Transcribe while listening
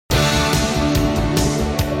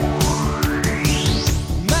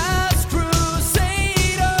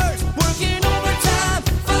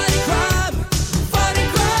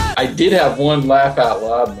did have one laugh out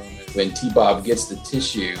loud moment when T-Bob gets the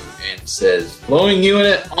tissue and says, "Blowing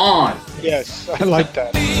unit on." Yes, I like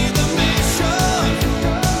that.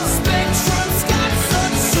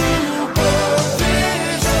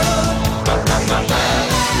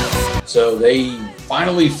 So they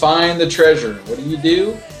finally find the treasure. What do?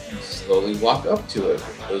 You slowly walk up to it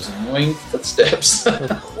with those annoying footsteps.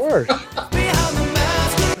 Of course.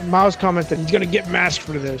 Miles comments that he's going to get masked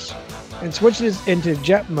for this and switches into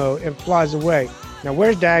jet mode and flies away. Now,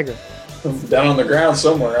 where's Dagger? Down on the ground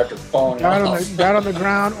somewhere after falling off. Down on the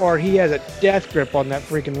ground, or he has a death grip on that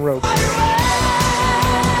freaking rope.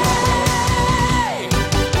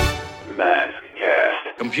 Mask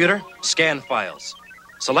cast. Computer, scan files.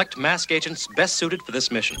 Select mask agents best suited for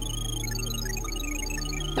this mission.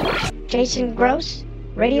 Jason Gross,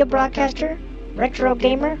 radio broadcaster, retro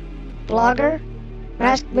gamer, blogger,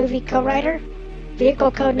 mask movie co-writer,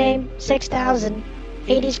 vehicle codename 6000,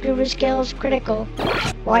 80s guru skills critical,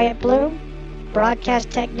 Wyatt Bloom,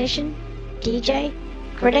 broadcast technician, DJ,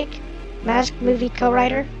 critic, mask movie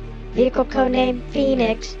co-writer, vehicle codename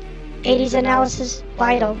Phoenix, 80s analysis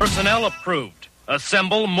vital. Personnel approved.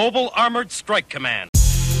 Assemble Mobile Armored Strike Command.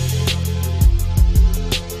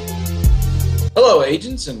 Hello,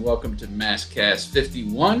 agents, and welcome to Maskcast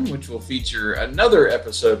 51, which will feature another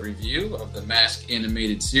episode review of the Mask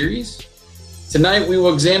animated series. Tonight, we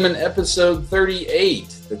will examine episode 38,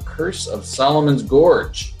 The Curse of Solomon's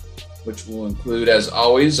Gorge, which will include, as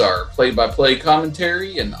always, our play-by-play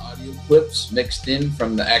commentary and audio clips mixed in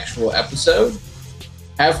from the actual episode.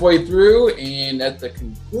 Halfway through, and at the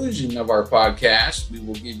conclusion of our podcast, we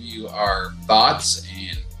will give you our thoughts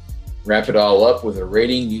and wrap it all up with a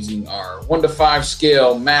rating using our 1 to 5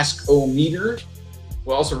 scale Mask-O-meter.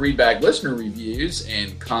 We'll also read back listener reviews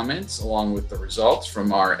and comments along with the results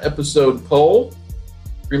from our episode poll.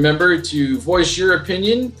 Remember to voice your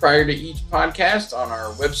opinion prior to each podcast on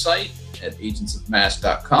our website at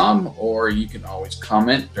agentsofmask.com, or you can always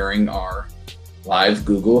comment during our live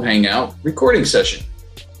Google Hangout recording session.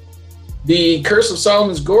 The Curse of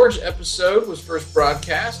Solomon's Gorge episode was first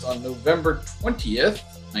broadcast on November 20th,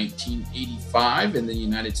 1985 in the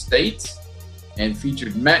United States, and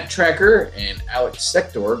featured Matt Tracker and Alex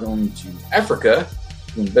Sector going to Africa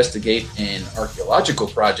to investigate an archaeological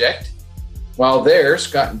project. While there,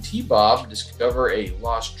 Scott and T-Bob discover a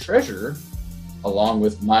lost treasure along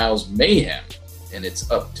with Miles Mayhem, and it's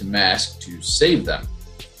up to Mask to save them.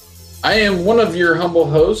 I am one of your humble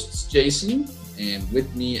hosts, Jason, and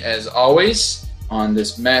with me as always on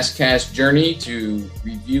this Maskcast journey to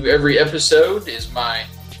review every episode is my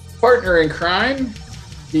partner in crime,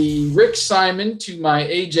 the Rick Simon to my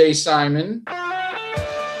AJ Simon.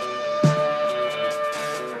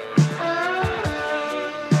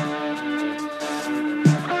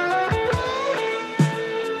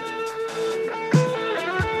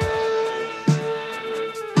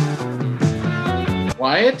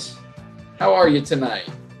 Wyatt, how are you tonight?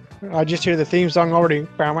 I just hear the theme song already.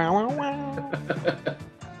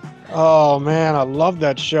 Oh man, I love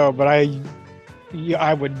that show, but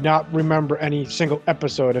I would not remember any single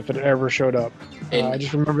episode if it ever showed up. I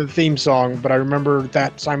just remember the theme song, but I remember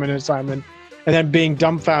that Simon and Simon, and then being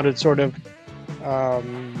dumbfounded sort of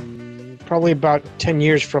probably about 10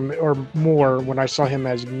 years from or more when I saw him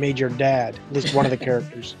as Major Dad, at least one of the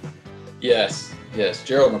characters. Yes,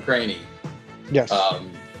 Gerald McCraney. Yes.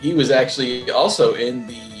 He was actually also in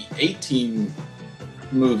the 18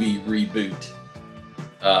 movie reboot.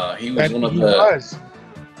 He was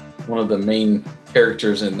one of the main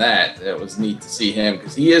characters in that. It was neat to see him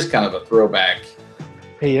because he is kind of a throwback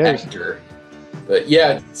actor. But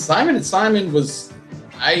yeah, Simon and Simon was,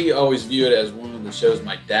 I always view it as one of the shows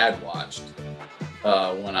my dad watched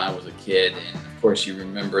when I was a kid. And of course you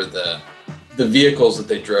remember the vehicles that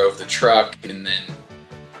they drove, the truck, and then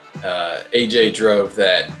AJ drove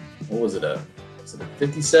that, what was it, a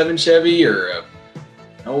 57 Chevy or an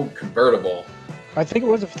old convertible? I think it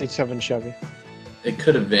was a 57 Chevy. It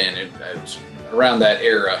could have been. It was around that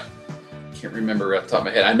era. Can't remember off the top of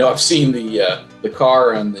my head. I know I've seen the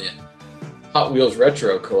car on the Hot Wheels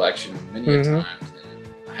Retro collection many times.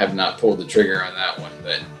 I have not pulled the trigger on that one,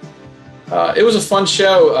 but it was a fun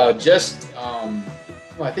show.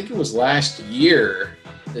 I think it was last year.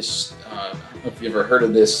 This I don't know if you ever heard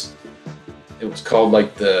of this. It was called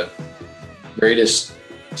like the greatest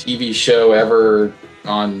TV show ever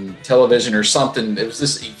on television or something. It was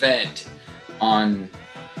this event on,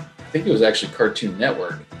 I think it was actually Cartoon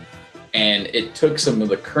Network, and it took some of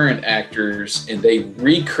the current actors and they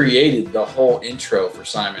recreated the whole intro for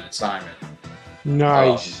Simon and Simon.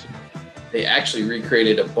 Nice. They actually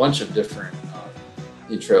recreated a bunch of different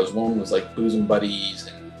intros. One was like Bosom Buddies,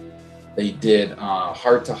 and They did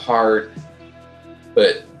Heart to Heart,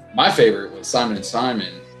 but my favorite was Simon and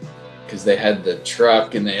Simon because they had the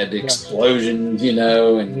truck and they had the explosions,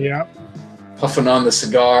 and puffing on the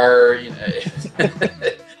cigar.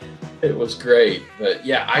 It was great. But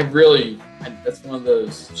yeah, that's one of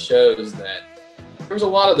those shows that there was a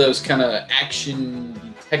lot of those kind of action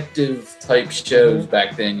detective type shows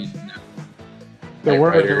back then. There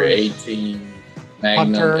were A-Team,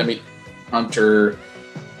 Magnum, Hunter,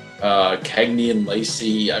 Cagney and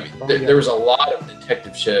Lacey. There was a lot of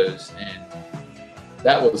detective shows, and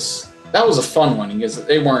that was a fun one because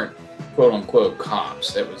they weren't quote unquote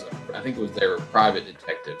cops. I think they were private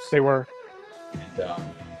detectives. They were. And,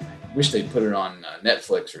 I wish they'd put it on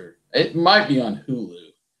Netflix, or it might be on Hulu.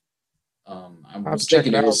 I was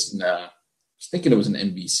thinking it was an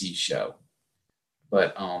NBC show,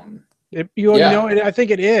 but I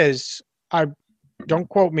think it is. I don't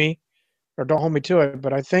quote me or don't hold me to it,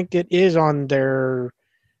 but I think it is on their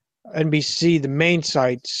NBC, the main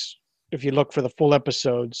sites. If you look for the full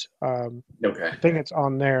episodes, okay, I think it's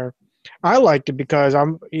on there. I liked it because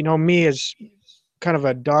I'm, me as kind of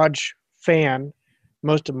a Dodge fan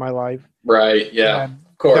most of my life. Right. Yeah.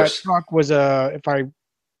 Of course. That truck was if I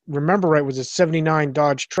remember right, was a '79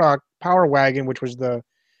 Dodge truck Power Wagon, which was the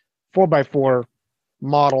 4x4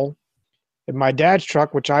 model. And my dad's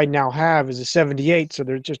truck, which I now have, is a '78, so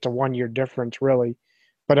there's just a 1 year difference, really.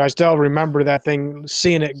 But I still remember that thing,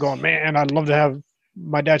 seeing it, going, man, I'd love to have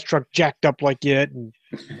my dad's truck jacked up like it, and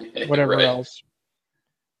whatever else.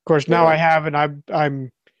 Of course, now I have, and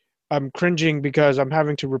I'm cringing because I'm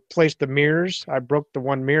having to replace the mirrors. I broke the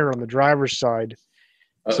one mirror on the driver's side.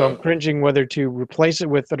 So I'm cringing whether to replace it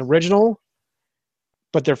with an original,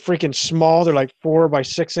 but they're freaking small. They're like 4 by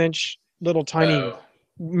 6 inch little tiny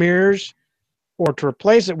mirrors, or to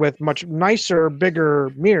replace it with much nicer,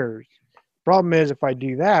 bigger mirrors. Problem is, if I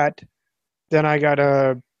do that, then I got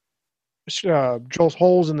to drill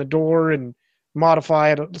holes in the door and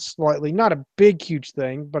modify it slightly. Not a big, huge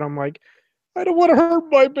thing, but I'm like, I don't want to hurt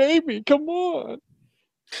my baby. Come on.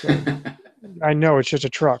 So, I know it's just a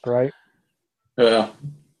truck, right? Well,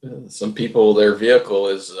 some people, their vehicle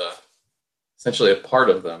is essentially a part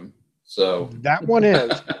of them. So that one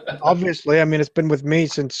is obviously. It's been with me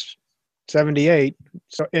since '78,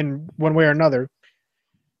 so in one way or another.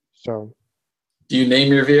 So, do you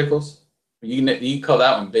name your vehicles? You call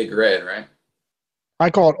that one Big Red, right? I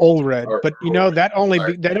call it Old Red, but that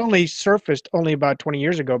only surfaced only about 20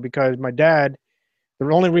 years ago because my dad.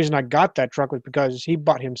 The only reason I got that truck was because he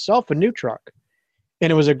bought himself a new truck,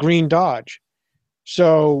 and it was a green Dodge.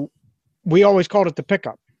 So we always called it the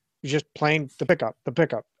pickup. It was just plain the pickup.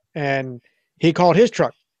 And he called his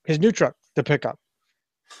new truck, the pickup.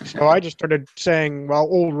 So I just started saying, well,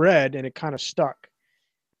 Old Red, and it kind of stuck.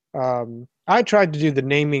 I tried to do the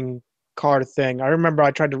naming car thing. I remember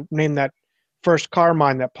I tried to name that first car of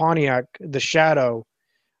mine, that Pontiac, the Shadow.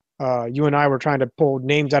 You and I were trying to pull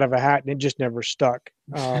names out of a hat, and it just never stuck.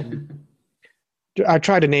 I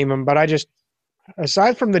tried to name them, but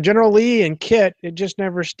aside from the General Lee and Kit, it just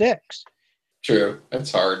never sticks. True.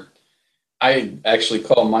 That's hard. I actually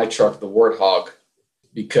call my truck the Warthog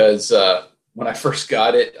because when I first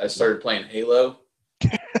got it, I started playing Halo.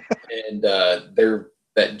 And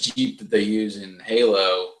that Jeep that they use in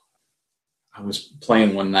Halo, I was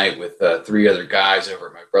playing one night with 3 other guys over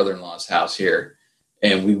at my brother-in-law's house here.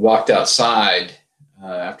 And we walked outside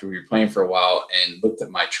after we were playing for a while and looked at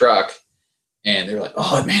my truck. And they were like,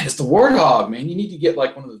 oh, man, it's the Warthog, man. You need to get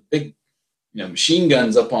like one of those big machine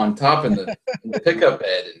guns up on top in the pickup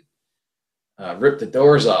bed and rip the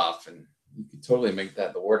doors off. And you could totally make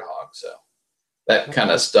that the Warthog. So that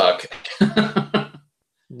kind of stuck.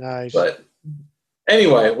 Nice. But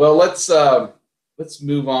anyway, well, let's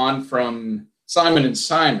move on from Simon and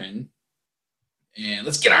Simon. And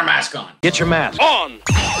let's get our mask on. Get your mask on.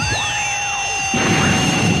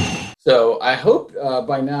 So I hope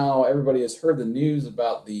by now everybody has heard the news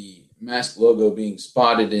about the Mask logo being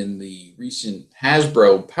spotted in the recent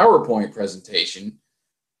Hasbro PowerPoint presentation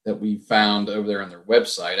that we found over there on their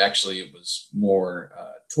website. Actually, it was more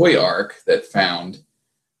Toy Arc that found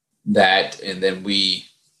that, and then we,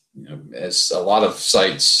 as a lot of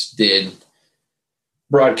sites did,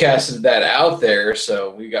 broadcasted that out there. So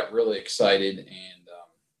we got really excited, and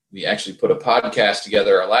we actually put a podcast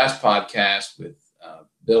together, our last podcast with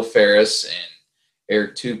Bill Ferris and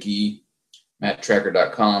Eric Tukey,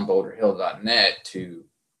 MattTracker.com, BoulderHill.net to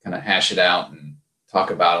kind of hash it out and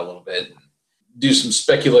talk about it a little bit and do some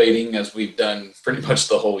speculating as we've done pretty much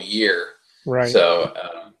the whole year. Right. So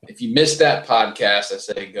if you missed that podcast, I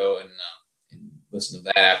say go and listen to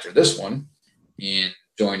that after this one and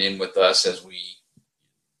join in with us as we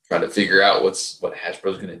try to figure out what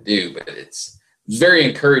Hasbro's going to do. But it's very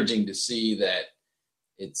encouraging to see that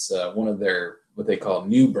it's one of their what they call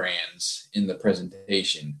new brands in the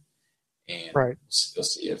presentation, and we'll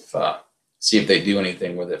see if they do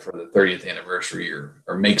anything with it for the 30th anniversary or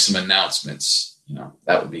make some announcements.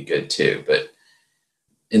 That would be good too. But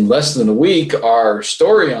in less than a week, our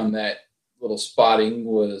story on that little spotting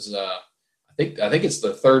was I think it's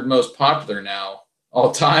the third most popular now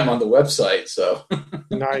all time on the website. So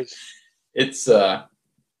nice. It's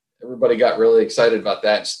everybody got really excited about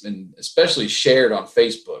that, and especially shared on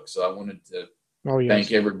Facebook. So I wanted to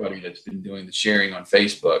thank everybody that's been doing the sharing on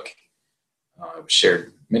Facebook. It was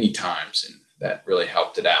shared many times, and that really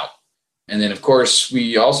helped it out. And then, of course,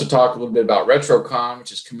 we also talked a little bit about RetroCon,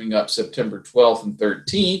 which is coming up September 12th and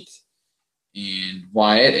 13th. And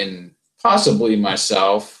Wyatt and possibly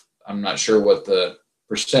myself, I'm not sure what the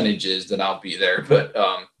percentage is that I'll be there, but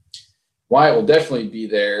Wyatt will definitely be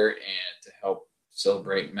there and to help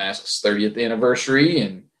celebrate Mask's 30th anniversary.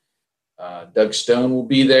 And Doug Stone will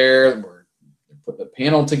be there. We're putting a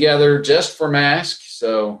panel together just for Mask,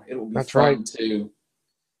 so it will be fun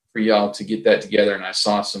for y'all to get that together. And I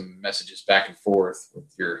saw some messages back and forth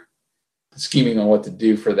with your scheming on what to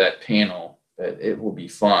do for that panel, but it will be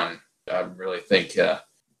fun. I really think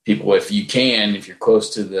people, if you're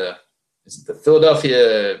close to the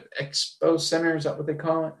Philadelphia Expo Center, is that what they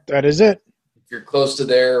call it? That is it. If you're close to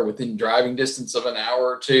there, within driving distance of an hour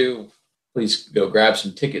or two, please go grab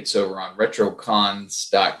some tickets over on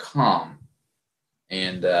retrocons.com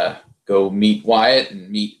and go meet Wyatt and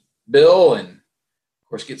meet Bill and, of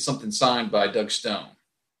course, get something signed by Doug Stone.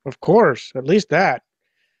 Of course, at least that.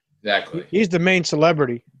 Exactly. He's the main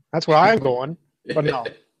celebrity. That's where I'm going. But no,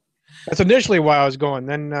 that's initially why I was going.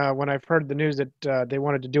 Then when I've heard the news that they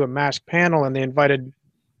wanted to do a Mask panel and they invited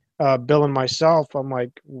Bill and myself, I'm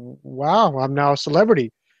like, wow, I'm now a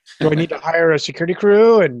celebrity. Do I need to hire a security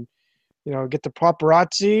crew and get the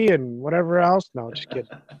paparazzi and whatever else? No, just kidding.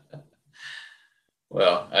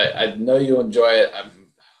 Well, I know you'll enjoy it.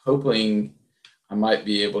 I'm hoping I might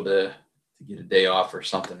be able to get a day off or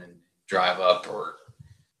something and drive up, or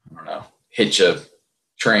I don't know, hitch a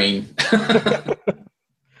train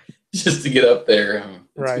just to get up there.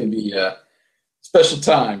 It's going to be a special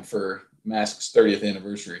time for Mask's 30th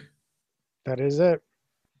anniversary. That is it.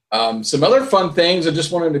 Some other fun things I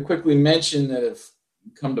just wanted to quickly mention that have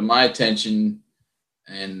come to my attention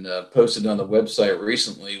and posted on the website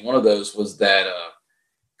recently. One of those was that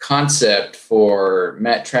concept for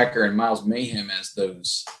Matt Tracker and Miles Mayhem as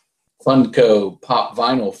those Funko pop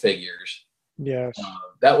vinyl figures. Yes.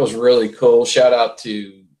 That was really cool. Shout out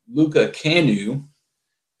to Luca Canu,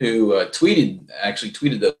 who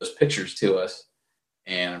tweeted those pictures to us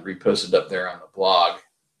and reposted up there on the blog.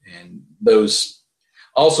 And those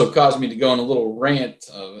also caused me to go on a little rant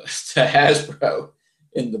to Hasbro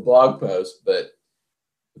in the blog post. But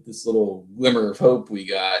with this little glimmer of hope we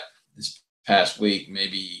got this past week,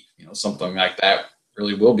 maybe something like that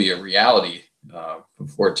really will be a reality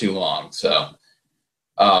before too long. So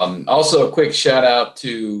also a quick shout out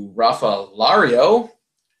to Rafa Lario,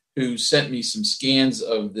 who sent me some scans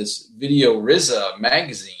of this Video Riza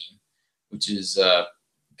magazine, which is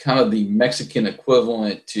kind of the Mexican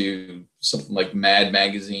equivalent to something like Mad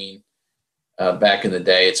Magazine back in the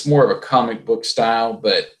day. It's more of a comic book style,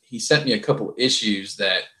 but he sent me a couple issues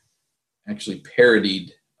that actually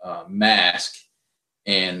parodied Mask,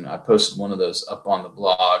 and I posted one of those up on the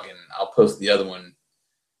blog, and I'll post the other one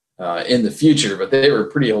in the future. But they were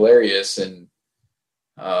pretty hilarious, and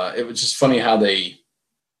it was just funny how they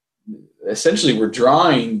essentially were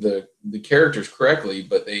drawing the characters correctly,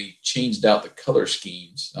 but they changed out the color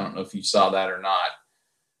schemes. I don't know if you saw that or not.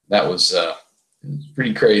 That was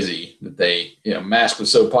pretty crazy that they, Mask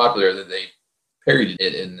was so popular that they parodied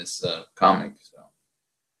it in this comic. So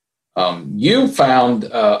you found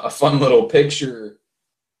a fun little picture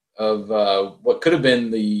of what could have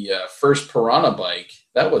been the first Piranha bike.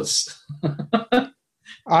 That was that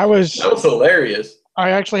was hilarious.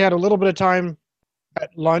 I actually had a little bit of time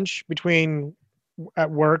at lunch at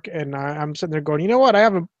work, and I'm sitting there going, you know what? I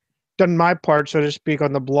haven't done my part, so to speak,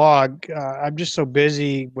 on the blog. I'm just so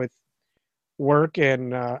busy with work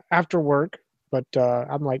and after work. But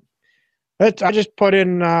I'm like, I just put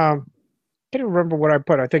in. I can't even remember what I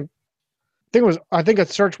put. I think a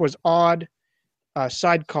search was odd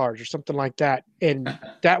sidecars or something like that, and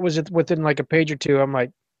that was within like a page or two. I'm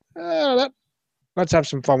like, let's have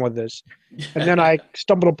some fun with this. And then I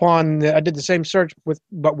stumbled upon. I did the same search with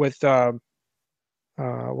what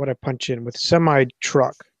I punch in with semi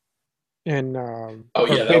truck, and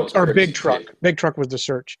big truck. Big truck was the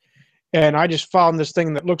search, and I just found this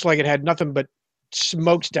thing that looks like it had nothing but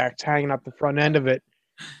smokestacks hanging out the front end of it.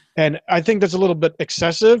 And I think that's a little bit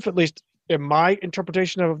excessive, at least in my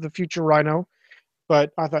interpretation of the future Rhino.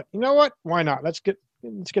 But I thought, you know what? Why not? Let's get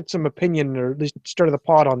some opinion, or at least stir the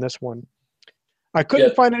pot on this one. I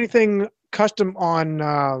couldn't find anything custom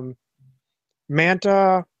on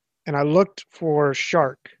Manta, and I looked for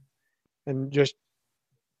Shark, and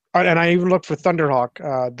I even looked for Thunderhawk,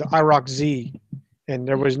 the IROC Z, and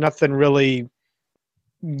there was nothing really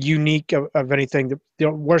unique of anything.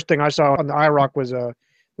 The worst thing I saw on the IROC was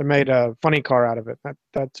they made a funny car out of it.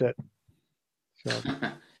 That's it. So.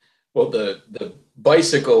 Well, the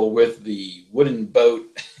bicycle with the wooden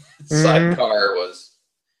boat sidecar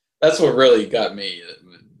that's what really got me.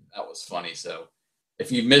 That was funny. So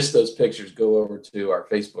if you missed those pictures, go over to our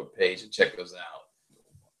Facebook page and check those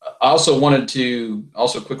out. I also wanted to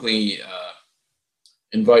quickly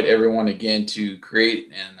invite everyone again to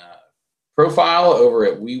create an profile over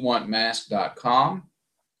at wewantmask.com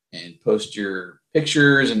and post your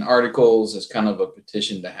pictures and articles as kind of a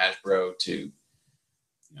petition to Hasbro to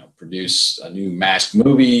produce a new Mask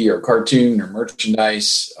movie or cartoon or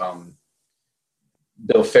merchandise.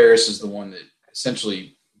 Bill Ferris is the one that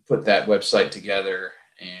essentially put that website together,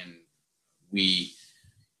 and we,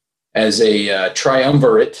 as a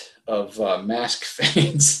triumvirate of Mask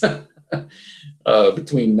fans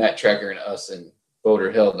between Matt Tracker and us and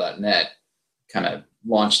BoulderHill.net, kind of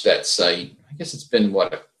launched that site. I guess it's been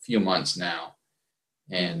a few months now,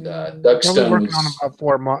 and Doug Stone working on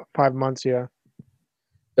about 5 months. Yeah,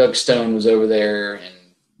 Doug Stone was over there and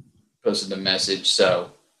posted a message.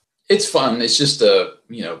 So it's fun. It's just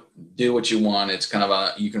do what you want. It's kind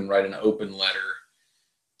of you can write an open letter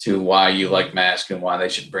to why you like Mask and why they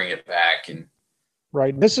should bring it back. And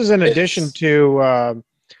right. This is in addition to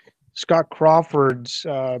Scott Crawford's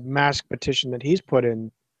Mask petition that he's put in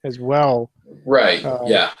as well. Right.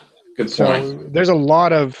 Yeah. Good point. So there's a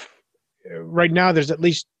lot of right now. There's at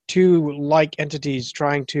least 2 like entities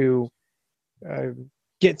trying to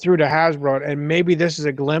get through to Hasbro, and maybe this is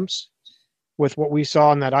a glimpse with what we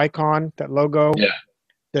saw in that icon, that logo. Yeah.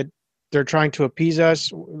 That they're trying to appease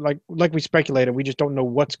us, like we speculated. We just don't know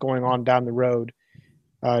what's going on down the road.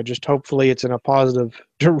 Just hopefully it's in a positive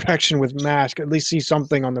direction with Mask. At least see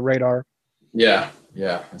something on the radar. Yeah,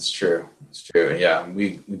 that's true. That's true. Yeah,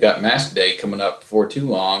 we got Mask Day coming up before too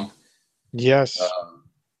long. Yes.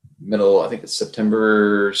 I think it's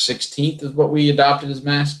September 16th is what we adopted as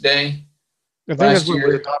Mask Day. I think that's what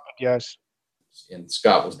we adopted, yes. And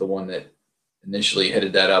Scott was the one that initially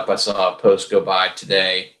headed that up. I saw a post go by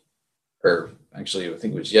today, or actually I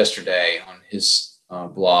think it was yesterday on his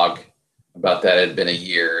blog about that. It had been a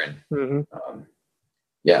year. And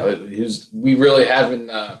we really haven't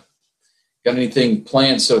got anything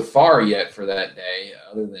planned so far yet for that day,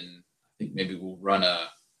 other than I think maybe we'll run a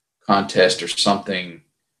contest or something,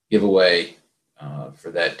 giveaway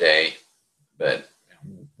for that day. But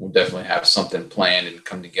we'll definitely have something planned and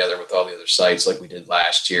come together with all the other sites like we did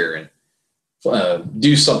last year and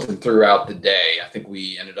do something throughout the day. I think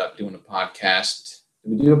we ended up doing a podcast.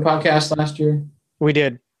 Did we do a podcast last year? We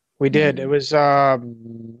did. It was, of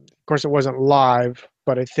course, it wasn't live,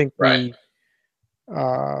 but I think we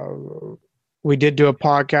did do a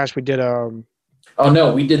podcast. We did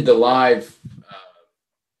we did the live.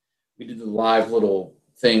 We did the live little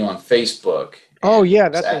thing on Facebook. Oh yeah,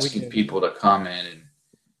 that's asking what we did. People to comment and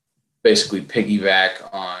basically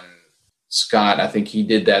piggyback on Scott. I think he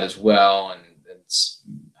did that as well, and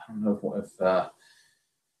I don't know if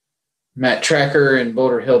Matt Tracker and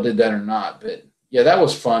Boulder Hill did that or not, but yeah, that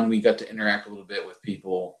was fun. We got to interact a little bit with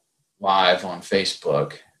people live on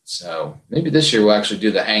Facebook. So maybe this year we'll actually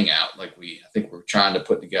do the hangout like I think we're trying to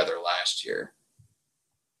put together last year.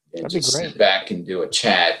 And that'd be just great. Sit back and do a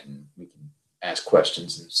chat, and we can ask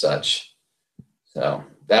questions and such. So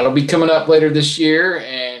that'll be coming up later this year.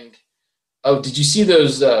 And did you see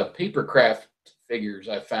those Papercraft figures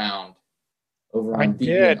I found over on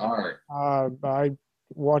DeviantArt? I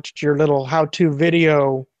watched your little how-to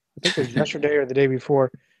video. I think it was yesterday or the day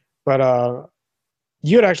before, but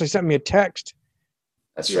you had actually sent me a text.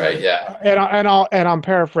 That's right, yeah. And I'm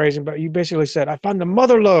paraphrasing, but you basically said, "I found the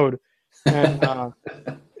mother lode," and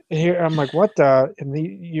here I'm like, "What the?" And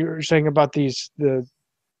you're saying about these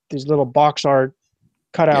little box art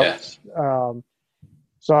cutouts. Yeah.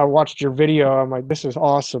 So I watched your video. I'm like, "This is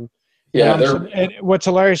awesome." Yeah. And what's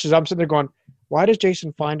hilarious is I'm sitting there going, "Why does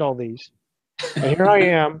Jason find all these?" And here I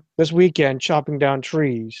am this weekend chopping down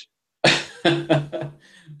trees.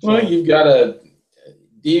 Well, you've got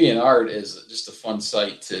DeviantArt is just a fun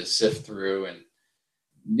site to sift through, and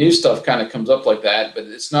new stuff kind of comes up like that, but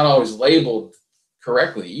it's not always labeled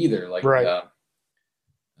correctly either. Like, right.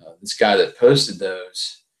 this guy that posted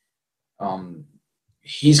those,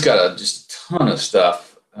 he's got just a ton of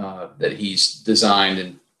stuff that he's designed,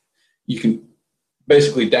 and you can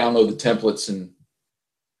basically download the templates and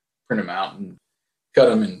print them out and cut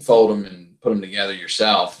them and fold them and put them together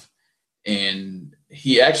yourself. And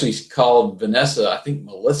he actually called Vanessa, I think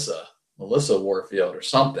Melissa Warfield or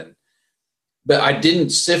something. But I didn't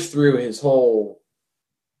sift through his whole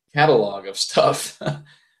catalog of stuff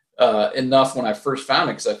enough when I first found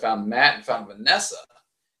it, because I found Matt and found Vanessa.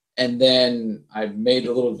 And then I made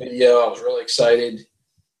a little video. I was really excited.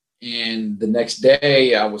 And the next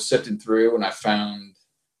day I was sifting through, and I found,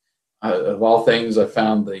 of all things, I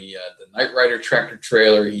found the Knight Rider tractor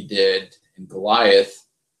trailer he did in Goliath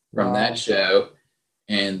from that show,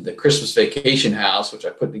 and the Christmas Vacation house, which I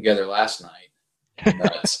put together last night.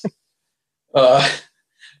 Nuts. But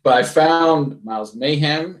I found Miles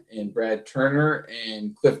Mayhem and Brad Turner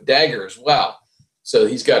and Cliff Dagger as well. So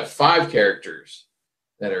he's got 5 characters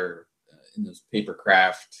that are in this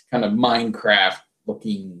papercraft, kind of Minecraft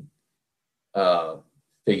looking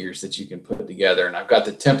figures that you can put together. And I've got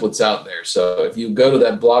the templates out there. So if you go to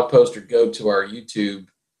that blog post or go to our YouTube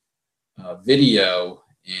video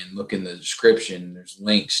and look in the description, there's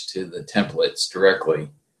links to the templates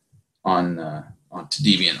directly onto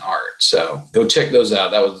DeviantArt. So go check those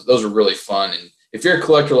out. Those are really fun. And if you're a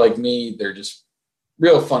collector like me, they're just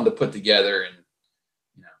real fun to put together and,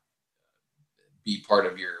 be part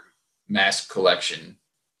of your mask collection,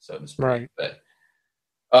 so to speak. Right. But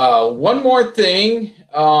one more thing,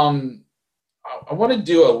 I want to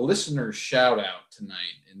do a listener shout out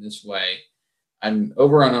tonight in this way. I'm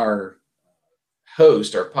over on our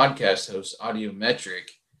podcast host, Audiometric.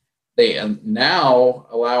 They now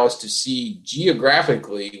allow us to see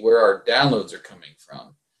geographically where our downloads are coming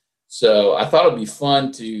from. So I thought it'd be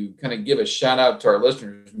fun to kind of give a shout out to our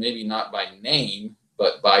listeners, maybe not by name,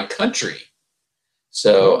 but by country.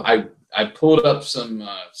 So I pulled up some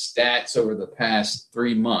stats over the past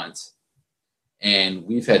 3 months, and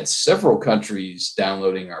we've had several countries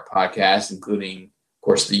downloading our podcast, including, of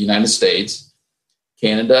course, the United States,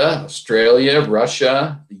 Canada, Australia,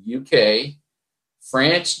 Russia, the UK,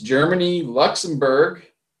 France, Germany, Luxembourg,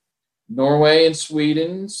 Norway and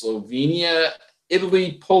Sweden, Slovenia,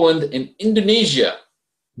 Italy, Poland, and Indonesia.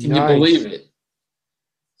 Can you believe it?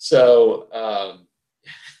 So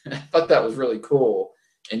I thought that was really cool.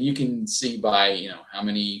 And you can see by, how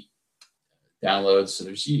many downloads. So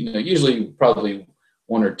there's, usually probably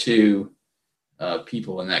 1 or 2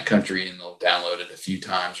 people in that country, and they'll download it a few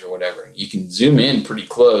times or whatever. You can zoom in pretty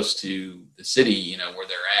close to the city, where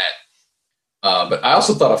they're at. But I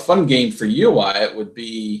also thought a fun game for you, Wyatt, would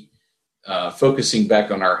be focusing back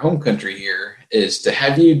on our home country here, is to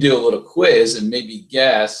have you do a little quiz and maybe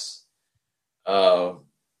guess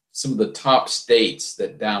some of the top states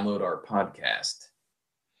that download our podcast.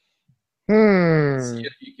 See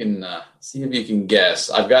if you can guess.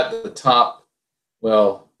 I've got the top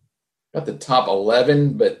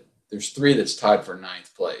 11, but there's 3 that's tied for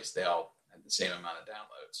 9th place. They all have the same amount of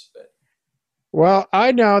downloads. But well,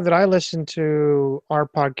 I know that I listen to our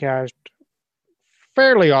podcast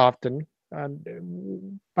fairly often. I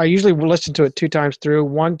usually listen to it 2 times through.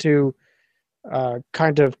 One to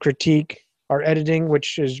kind of critique our editing,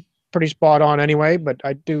 which is pretty spot on anyway, but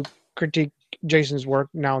I do critique Jason's work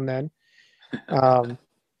now and then. And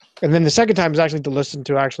then the second time is actually to listen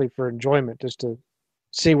to actually for enjoyment, just to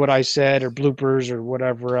see what I said or bloopers or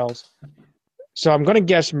whatever else. So I'm going to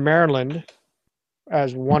guess Maryland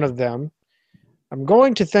as one of them. I'm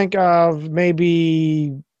going to think of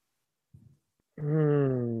maybe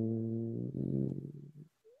New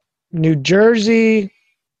Jersey,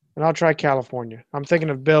 and I'll try California. I'm thinking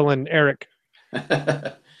of Bill and Eric.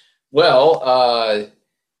 Well,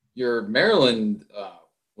 your Maryland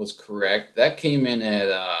was correct. That came in at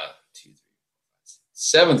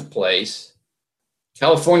 7th place.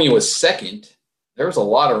 California was 2nd. There was a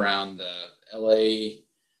lot around LA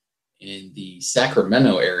in the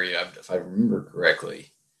Sacramento area, if I remember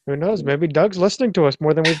correctly. Who knows? Maybe Doug's listening to us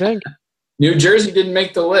more than we think. New Jersey didn't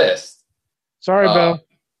make the list. Sorry, Bill.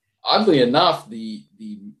 Oddly enough, the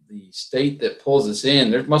state that pulls us in,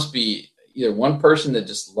 there must be either one person that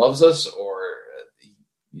just loves us, or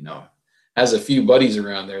has a few buddies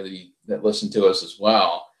around there that listen to us as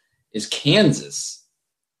well, is Kansas.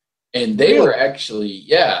 And they were actually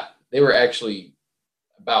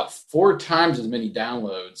about 4 times as many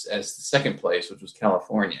downloads as the 2nd place, which was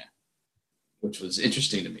California, which was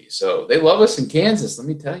interesting to me. So they love us in Kansas, let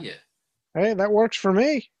me tell you. Hey, that works for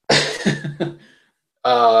me.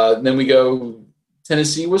 Then we go,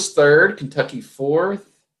 Tennessee was 3rd, Kentucky 4th,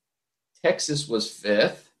 Texas was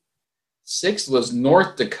 5th, Sixth was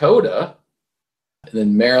North Dakota, and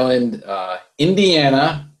then Maryland,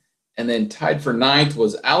 Indiana, and then tied for ninth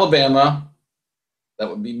was Alabama. That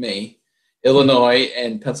would be me, Illinois,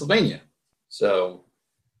 and Pennsylvania. So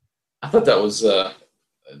I thought that was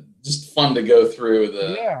just fun to go through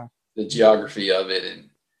the geography of it and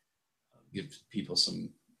give people some.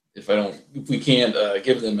 If we can't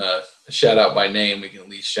give them a shout out by name, we can at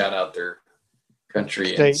least shout out their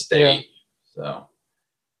country and state. Yeah. So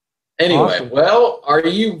anyway, awesome. Well,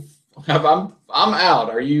 I'm out.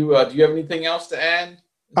 Are you? Do you have anything else to add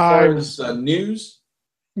as far as news?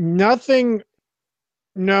 Nothing.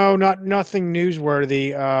 No, nothing newsworthy.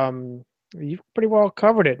 You've pretty well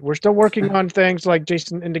covered it. We're still working on things like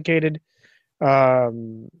Jason indicated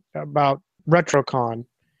about RetroCon.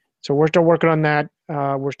 So we're still working on that.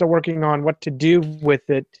 We're still working on what to do with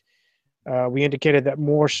it. We indicated that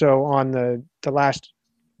more so on the last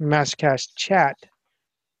Masscast chat,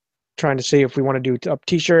 trying to see if we want to do up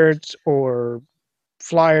T-shirts or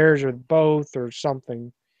flyers or both or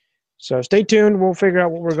something. So stay tuned. We'll figure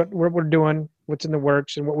out what we're doing, what's in the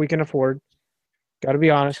works, and what we can afford. Got to be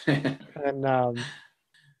honest. And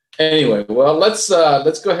anyway, well, let's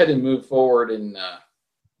go ahead and move forward and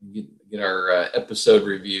get our episode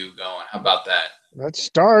review going. How about that? Let's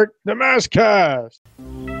start the Masscast.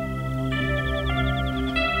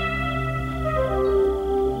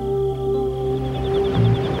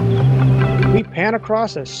 We pan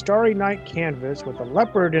across a starry night canvas with a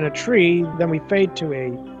leopard in a tree, then we fade to a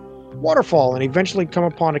waterfall and eventually come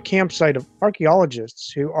upon a campsite of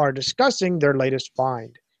archaeologists who are discussing their latest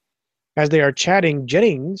find. As they are chatting,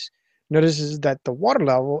 Jennings notices that the water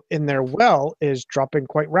level in their well is dropping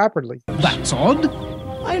quite rapidly. That's odd.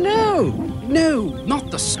 I know. No,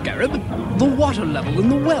 not the scarab. The water level in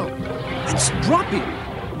the well. It's dropping.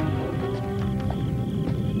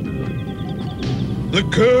 The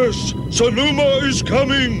curse! Sanuma is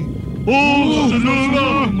coming! Oh,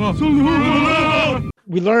 Sanuma! Sanuma!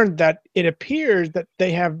 We learned that it appears that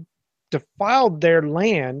they have defiled their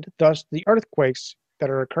land, thus the earthquakes that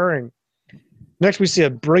are occurring. Next, we see a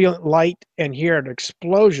brilliant light and hear an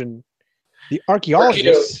explosion. The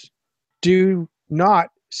archaeologists do not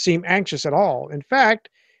seem anxious at all. In fact,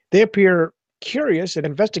 they appear curious and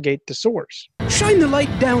investigate the source. Shine the light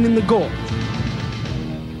down in the gorge.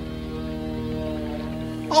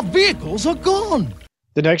 Our vehicles are gone.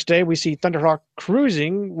 The next day, we see Thunderhawk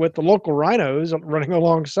cruising with the local rhinos running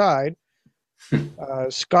alongside.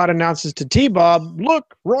 Scott announces to T-Bob,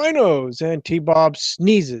 "Look, rhinos!" And T-Bob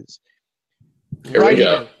sneezes.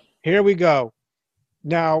 Here we go.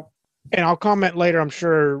 Now, and I'll comment later, I'm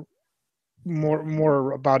sure,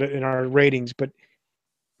 more about it in our ratings, but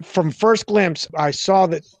from first glimpse, I saw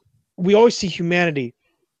that we always see humanity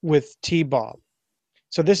with T-Bob.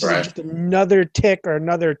 So this is just another tick or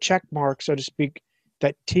another check mark, so to speak,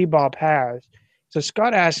 that T-Bob has. So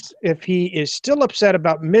Scott asks if he is still upset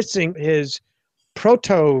about missing his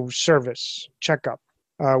proto service checkup,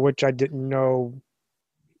 which I didn't know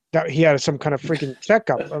that he had some kind of freaking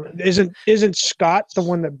checkup. Isn't Scott the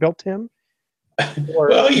one that built him?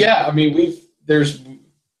 Well, yeah. I mean, there's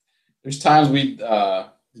times we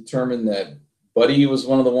determined that Buddy was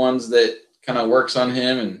one of the ones that kind of works on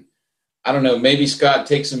him, and I don't know, maybe Scott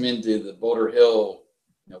takes him into the Boulder Hill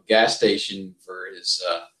gas station for his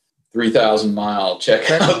 3,000-mile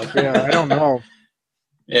checkup. Yeah, I don't know.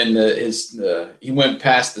 And he went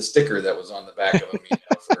past the sticker that was on the back of him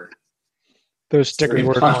for those stickers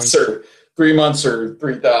were 3 months or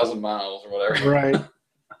 3,000 miles or whatever. Right.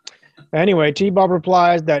 Anyway, T-Bob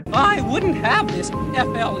replies that I wouldn't have this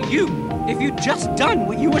FLU if you'd just done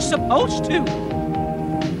what you were supposed to.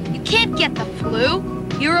 You can't get the flu.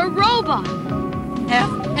 You're a robot.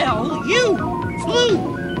 FLU,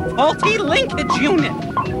 flu, faulty linkage unit.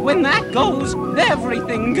 When that goes,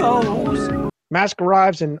 everything goes. Mask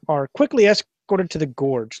arrives and are quickly escorted to the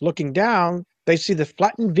gorge. Looking down, they see the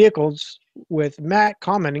flattened vehicles, with Matt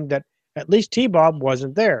commenting that at least T-Bob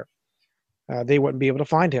wasn't there. They wouldn't be able to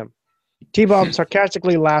find him. T-Bob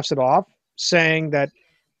sarcastically laughs it off, saying that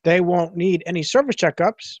they won't need any service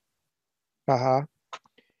checkups.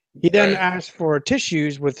 He then asks for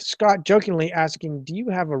tissues, with Scott jokingly asking, "Do you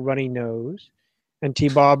have a runny nose?" And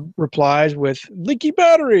T-Bob replies with "leaky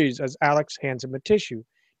batteries" as Alex hands him a tissue.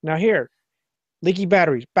 Now here, leaky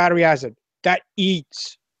batteries, battery acid, that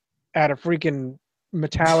eats at a freaking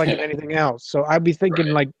metallic and anything else. So I'd be thinking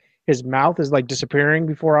like his mouth is like disappearing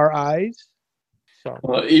before our eyes. So.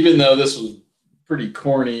 Well, even though this was pretty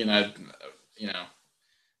corny and I,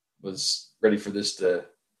 was ready for this to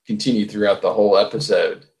continue throughout the whole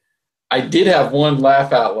episode, I did have one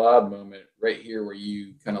laugh out loud moment right here where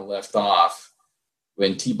you kind of left off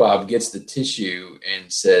when T-Bob gets the tissue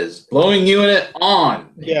and says, "Blowing unit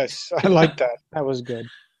on." Yes, I like that. That was good.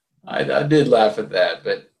 I did laugh at that,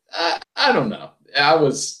 but I don't know. I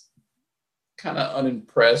was kind of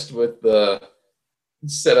unimpressed with the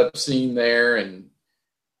setup scene there, and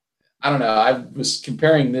I don't know. I was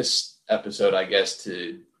comparing this episode, I guess,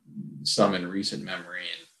 to some in recent memory,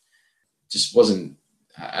 and just wasn't.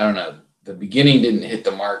 I don't know. The beginning didn't hit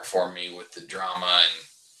the mark for me with the drama,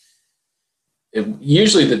 and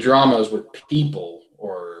usually the drama is with people,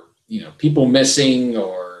 or people missing,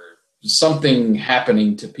 or something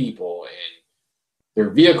happening to people, and their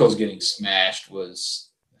vehicles getting smashed was.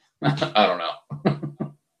 I don't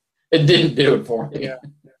know. It didn't do it for me.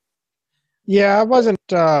 Yeah, I wasn't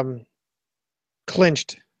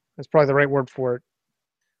clinched. That's probably the right word for it.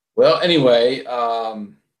 Well, anyway,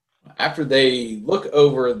 after they look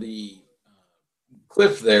over the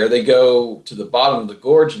cliff there, they go to the bottom of the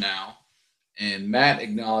gorge now, and Matt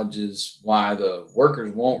acknowledges why the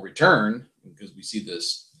workers won't return, because we see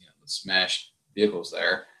this, the smashed vehicles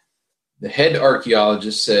there. The head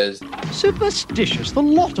archaeologist says, "Superstitious, the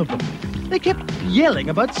lot of them. They kept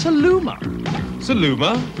yelling about Saluma."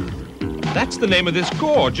 Saluma? That's the name of this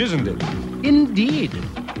gorge, isn't it? Indeed.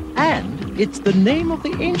 And it's the name of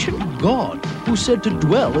the ancient god who's said to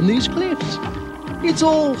dwell in these cliffs. It's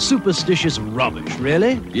all superstitious rubbish,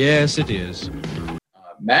 really. Yes, it is.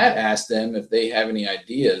 Matt asked them if they have any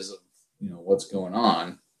ideas of what's going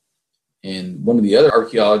on. And one of the other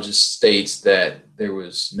archaeologists states that there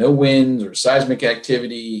was no winds or seismic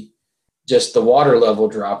activity, just the water level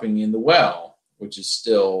dropping in the well, which is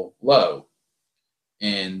still low.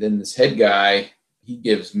 And then this head guy, he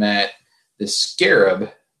gives Matt this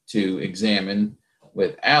scarab to examine,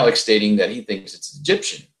 with Alex stating that he thinks it's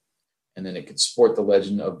Egyptian, and then it could support the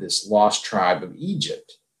legend of this lost tribe of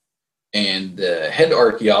Egypt. And the head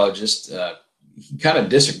archaeologist, he kind of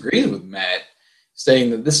disagrees with Matt,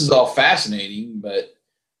 saying that this is all fascinating, but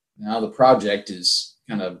now the project is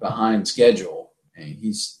kind of behind schedule. And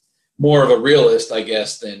he's more of a realist, I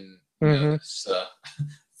guess, than this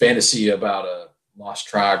fantasy about a lost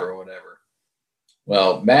tribe or whatever.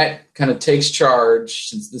 Well, Matt kind of takes charge,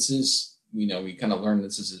 since this is, we kind of learned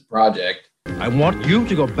this is his project. "I want you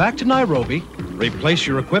to go back to Nairobi, replace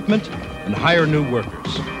your equipment, and hire new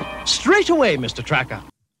workers. Straight away, Mr. Tracker."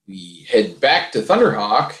 We head back to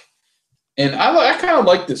Thunderhawk, and I kind of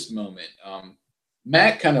like this moment.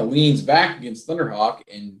 Matt kind of leans back against Thunderhawk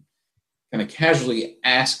and kind of casually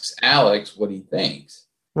asks Alex what he thinks.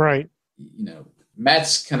 Right.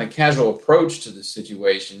 Matt's kind of casual approach to the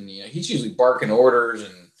situation, he's usually barking orders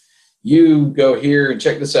and you go here and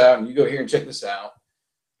check this out and you go here and check this out,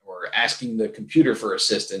 or asking the computer for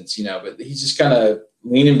assistance, but he's just kind of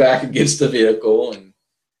leaning back against the vehicle. And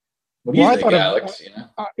what do you think, Alex?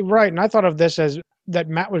 Right. And I thought of this as that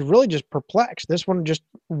Matt was really just perplexed. This one just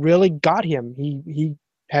really got him. He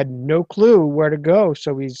had no clue where to go.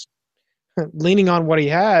 So he's leaning on what he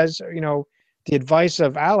has, the advice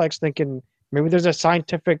of Alex, thinking maybe there's a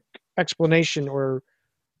scientific explanation or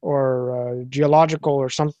geological or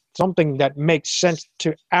something that makes sense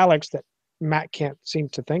to Alex that Matt can't seem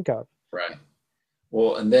to think of. Right.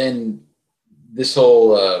 Well, and then this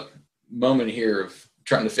whole moment here of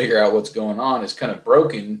trying to figure out what's going on is kind of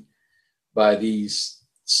broken by these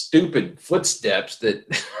stupid footsteps that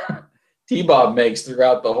T-Bob makes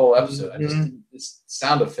throughout the whole episode. This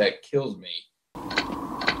sound effect kills me.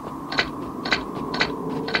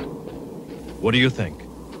 What do you think?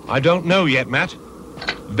 I don't know yet, Matt.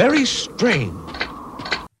 Very strange.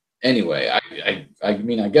 Anyway, I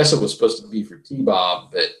mean, I guess it was supposed to be for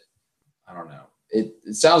T-Bob, but I don't know.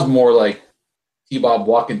 It sounds more like T-Bob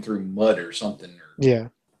walking through mud or something.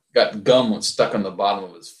 Or got gum stuck on the bottom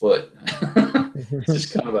of his foot. It's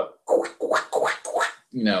just kind of a,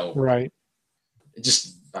 Right. It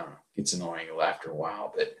just, I don't know, gets annoying after a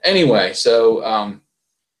while. But anyway, so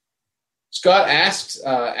Scott asks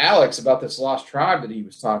Alex about this lost tribe that he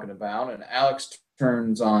was talking about, and Alex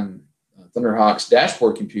turns on Thunderhawk's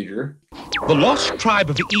dashboard computer. The lost tribe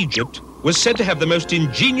of Egypt was said to have the most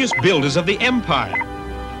ingenious builders of the empire.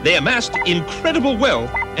 They amassed incredible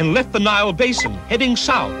wealth and left the Nile Basin, heading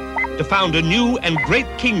south to found a new and great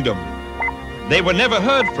kingdom. They were never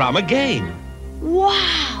heard from again.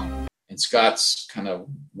 Wow! And Scott's kind of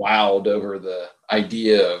wowed over the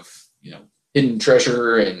idea of, hidden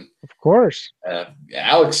treasure, and of course,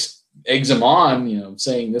 Alex eggs him on,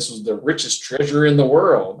 saying this was the richest treasure in the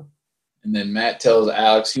world. And then Matt tells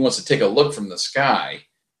Alex he wants to take a look from the sky,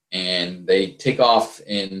 and they take off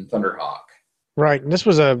in Thunderhawk. Right, and this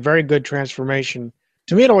was a very good transformation.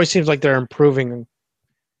 To me, it always seems like they're improving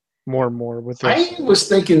more and more with this. I was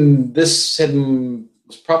thinking this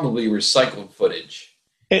was probably recycled footage.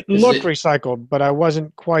 It looked recycled, but I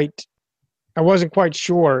wasn't quite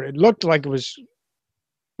sure. It looked like it was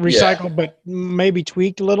recycled, but maybe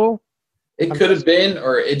tweaked a little. It could have been,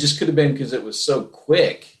 or it just could have been because it was so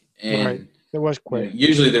quick. And right. It was quick.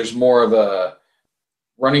 Usually there's more of a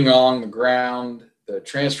running along the ground, the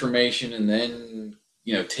transformation, and then,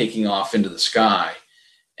 taking off into the sky.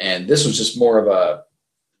 And this was just more of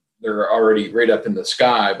they're already right up in the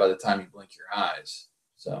sky by the time you blink your eyes.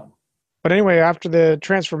 So. But anyway, after the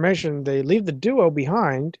transformation, they leave the duo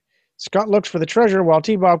behind. Scott looks for the treasure while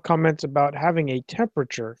T-Bob comments about having a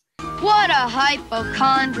temperature. What a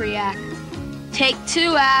hypochondriac. Take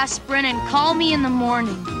 2 aspirin and call me in the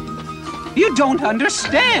morning. You don't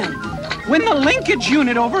understand. When the linkage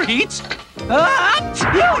unit overheats,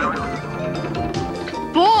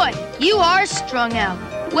 Boy, you are strung out.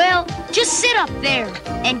 Well, just sit up there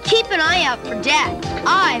and keep an eye out for Dad.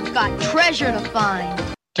 I've got treasure to find.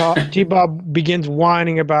 T-Bob begins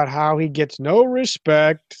whining about how he gets no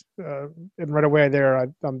respect. And right away there,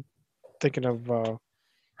 I'm thinking of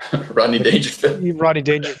Rodney Dangerfield. Rodney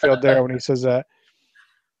Dangerfield there when he says that.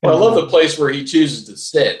 Well, I love the place where he chooses to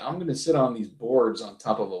sit. I'm going to sit on these boards on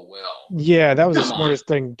top of a well. Yeah, that was the smartest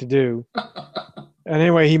thing to do. And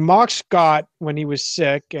anyway, he mocks Scott when he was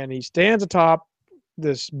sick, and he stands atop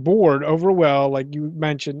this board over a well, like you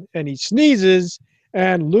mentioned, and he sneezes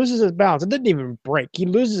and loses his balance. It didn't even break. He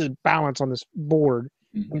loses his balance on this board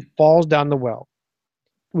and falls down the well.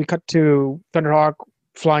 We cut to Thunderhawk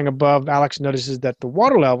flying above. Alex notices that the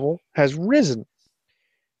water level has risen.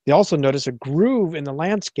 They also notice a groove in the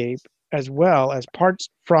landscape as well as parts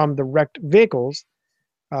from the wrecked vehicles.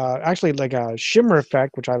 Actually, like a shimmer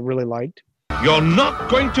effect, which I really liked. You're not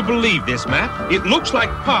going to believe this, Matt. It looks like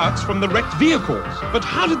parts from the wrecked vehicles. But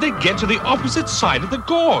how did they get to the opposite side of the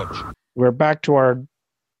gorge? We're back to our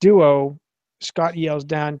duo. Scott yells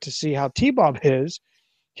down to see how T-Bob is.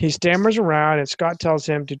 He stammers around, and Scott tells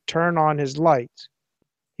him to turn on his lights.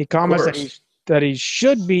 He comments that he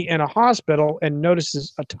should be in a hospital and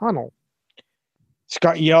notices a tunnel.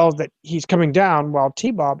 Scott yells that he's coming down while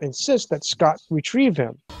T-Bob insists that Scott retrieve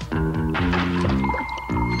him.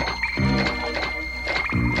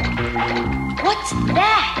 What's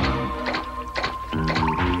that?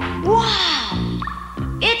 Wow!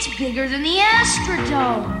 It's bigger than the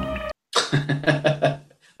Astrodome.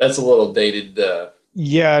 That's a little dated.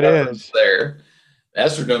 Yeah, it is. There, the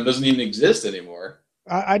Astrodome doesn't even exist anymore.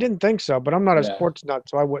 I didn't think so, but I'm not a sports nut,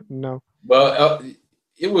 so I wouldn't know. Well,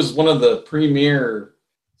 it was one of the premier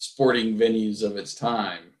sporting venues of its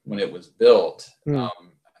time when it was built. I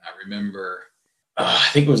remember, I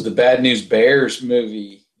think it was the Bad News Bears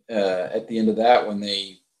movie. At the end of that, when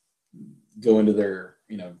they go into their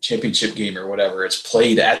championship game or whatever, it's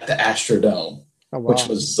played at the Astrodome, which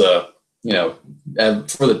was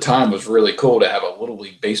for the time was really cool to have a little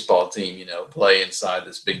league baseball team play inside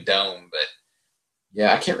this big dome. But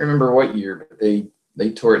yeah, I can't remember what year, but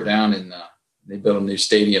they tore it down and they built a new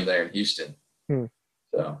stadium there in Houston.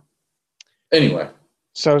 So anyway.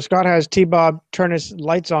 So Scott has T-Bob turn his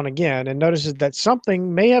lights on again and notices that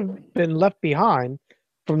something may have been left behind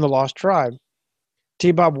from the Lost Tribe.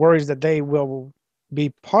 T-Bob worries that they will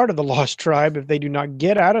be part of the Lost Tribe if they do not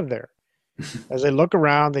get out of there. As they look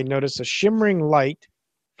around, they notice a shimmering light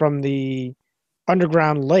from the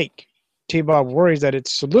underground lake. T-Bob worries that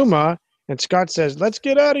it's Saluma, and Scott says, "Let's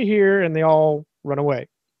get out of here," and they all run away.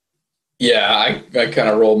 Yeah, I kind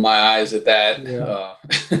of rolled my eyes at that. Yeah.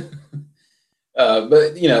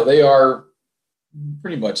 But, they are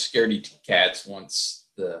pretty much scaredy cats once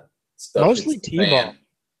the stuff mostly hits the T-Bob. fan.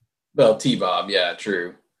 Well, T-Bob, yeah,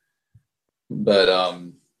 true. But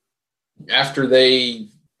after they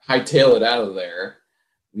hightail it out of there,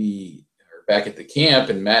 we are back at the camp,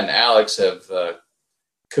 and Matt and Alex have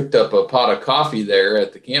cooked up a pot of coffee there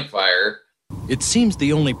at the campfire. It seems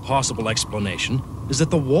the only possible explanation is that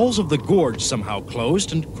the walls of the gorge somehow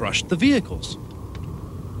closed and crushed the vehicles.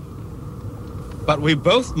 But we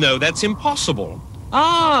both know that's impossible.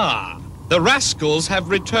 The rascals have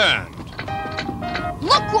returned.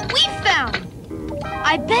 Look what we found!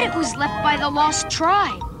 I bet it was left by the Lost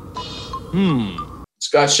Tribe.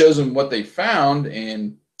 Scott shows them what they found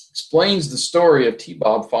and explains the story of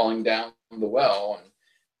T-Bob falling down the well and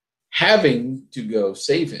having to go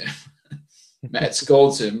save him. Matt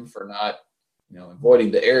scolds him for not,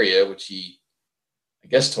 avoiding the area, which he, I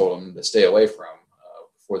guess, told him to stay away from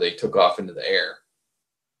before they took off into the air.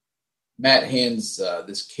 Matt hands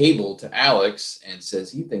this cable to Alex and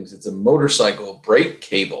says he thinks it's a motorcycle brake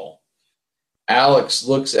cable. Alex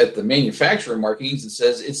looks at the manufacturer markings and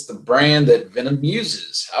says it's the brand that Venom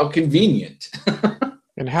uses. How convenient.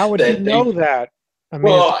 And how would you know that? I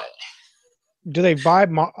mean, well, do they buy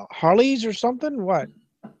Harleys or something? What?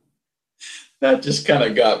 That just kind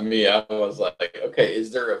of got me. I was like, okay,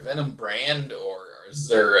 is there a Venom brand, or is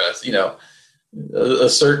there a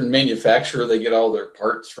certain manufacturer they get all their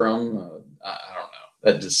parts from? I don't know.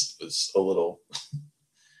 That just was a little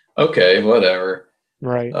okay, whatever.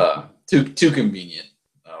 Right. Too convenient.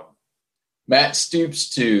 Matt stoops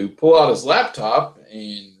to pull out his laptop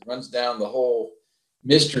and runs down the whole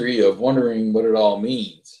mystery of wondering what it all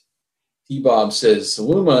means. T-Bob says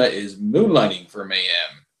Saluma is moonlighting for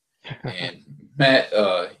Mayhem, and Matt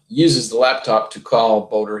uses the laptop to call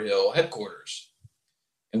Boulder Hill headquarters.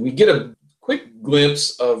 And we get a quick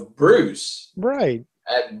glimpse of Bruce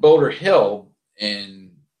at Boulder Hill,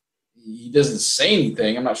 and he doesn't say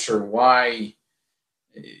anything. I'm not sure why.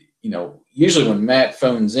 Usually when Matt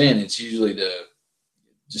phones in, it's usually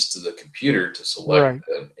just to the computer to select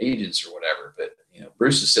the agents or whatever. But,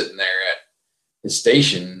 Bruce is sitting there at his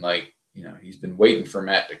station, he's been waiting for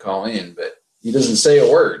Matt to call in, but he doesn't say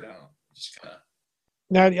a word.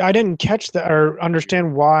 Now, I didn't catch that or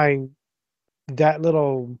understand why that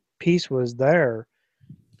little piece was there.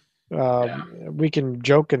 We can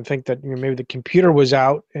joke and think that maybe the computer was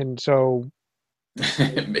out, and so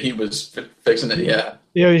he was fixing it.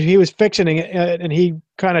 Yeah, he was fixing it, and he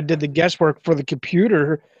kind of did the guesswork for the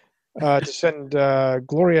computer to send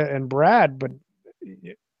Gloria and Brad. But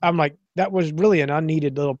I'm like, that was really an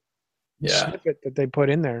unneeded little snippet that they put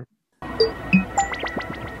in there.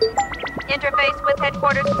 Interface with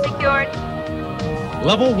headquarters secured.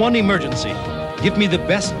 Level 1 emergency. Give me the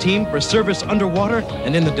best team for service underwater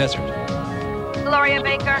and in the desert. Gloria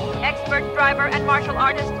Baker, expert driver and martial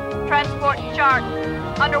artist. Transport chart.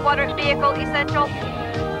 Underwater vehicle essential.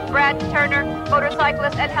 Brad Turner,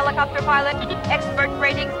 motorcyclist and helicopter pilot. Expert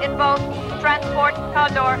ratings in both. Transport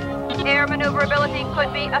Condor. Air maneuverability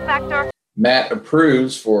could be a factor. Matt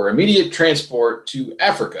approves for immediate transport to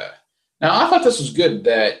Africa. Now, I thought this was good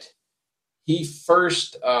that he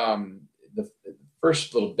first, the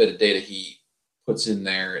first little bit of data he puts in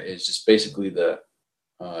there is just basically the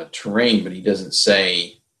terrain, but he doesn't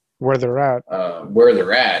say where they're at.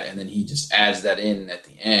 And then he just adds that in at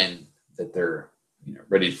the end that they're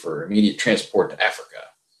ready for immediate transport to Africa.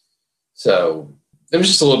 So it was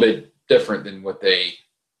just a little bit different than what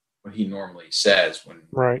he normally says when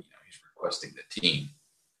he's requesting the team.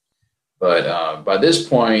 But by this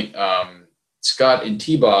point, Scott and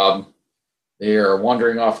T-Bob, they are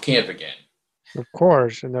wandering off camp again. Of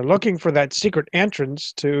course, and they're looking for that secret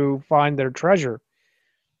entrance to find their treasure.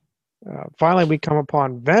 Finally, we come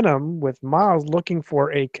upon Venom with Miles looking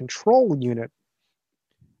for a control unit.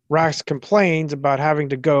 Rax complains about having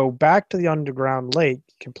to go back to the underground lake,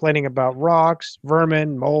 complaining about rocks,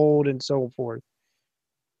 vermin, mold, and so forth.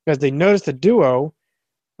 As they notice the duo,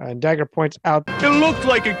 and Dagger points out, "It looks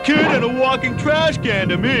like a kid in a walking trash can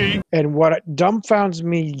to me." And what dumbfounds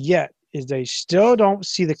me yet is they still don't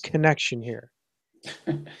see the connection here.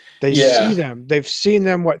 They see them. They've seen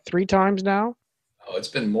them, 3 times now? Oh, it's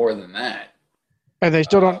been more than that. And they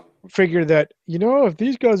still don't figure that, if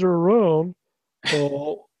these guys are around,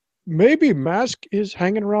 well, maybe Mask is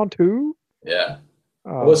hanging around too? Yeah.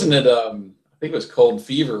 Wasn't it, I think it was Cold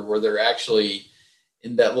Fever, where they're actually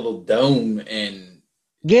in that little dome and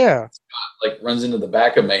Scott, runs into the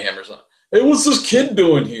back of Mayhem or something. Hey, what's this kid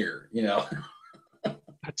doing here?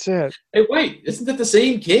 That's it. Hey, wait, isn't that the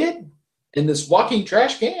same kid in this walking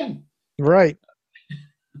trash can? Right.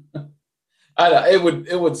 I know,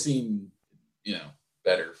 it would seem,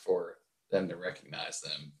 better for them to recognize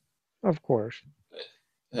them. Of course.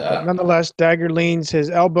 But nonetheless, Dagger leans his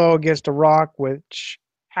elbow against a rock, which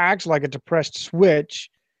acts like a depressed switch,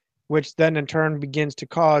 which then in turn begins to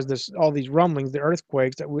cause all these rumblings, the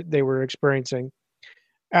earthquakes that they were experiencing.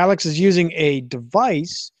 Alex is using a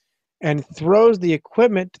device and throws the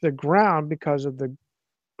equipment to the ground because of the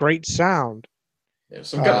great sound.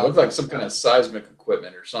 Yeah, looked like some kind of seismic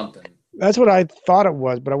equipment or something. That's what I thought it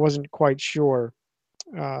was, but I wasn't quite sure.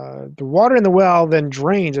 The water in the well then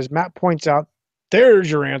drains, as Matt points out. There's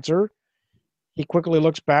your answer. He quickly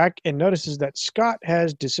looks back and notices that Scott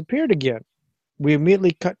has disappeared again. We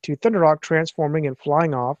immediately cut to Thunderhawk transforming and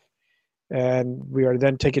flying off, and we are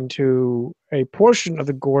then taken to a portion of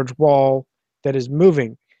the gorge wall that is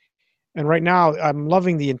moving. And right now, I'm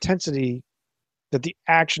loving the intensity that the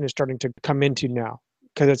action is starting to come into now,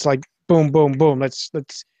 because it's like boom, boom, boom. Let's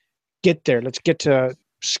get there. Let's get to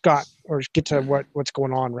Scott, or get to what's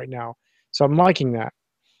going on right now. So I'm liking that.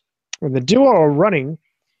 When the duo are running,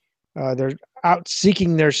 out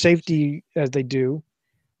seeking their safety as they do,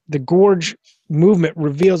 the gorge movement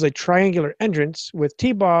reveals a triangular entrance with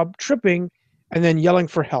T-Bob tripping and then yelling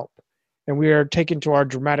for help. And we are taken to our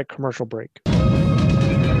dramatic commercial break.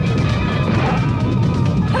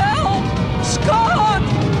 Help! Scott!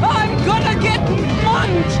 I'm gonna get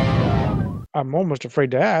munched! I'm almost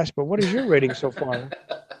afraid to ask, but what is your rating so far?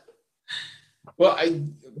 Well,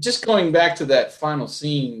 just going back to that final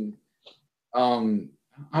scene, I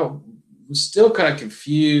was still kind of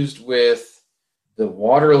confused with the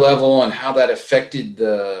water level and how that affected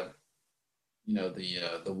the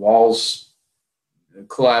walls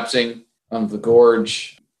collapsing of the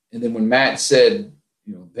gorge. And then when Matt said,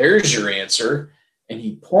 there's your answer, and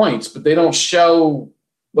he points, but they don't show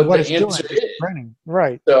what the answer is.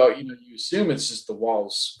 Right. So, you assume it's just the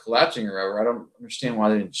walls collapsing or whatever. I don't understand why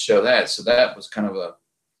they didn't show that. So that was kind of why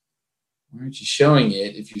aren't you showing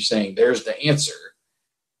it if you're saying there's the answer?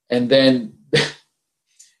 And then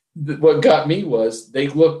what got me was they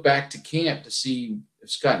looked back to camp to see if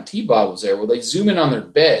Scott and T-Bob was there. Well, they zoom in on their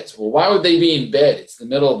beds. Well, why would they be in bed? It's the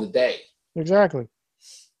middle of the day. Exactly.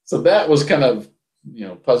 So that was kind of,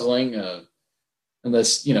 puzzling.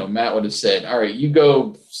 Unless, Matt would have said, all right, you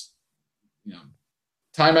go,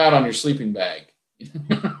 time out on your sleeping bag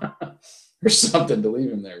or something to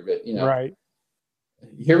leave him there. But, right.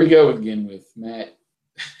 Here we go again with Matt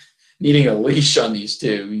needing a leash on these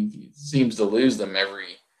two. He seems to lose them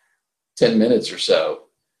every 10 minutes or so.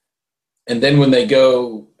 And then when they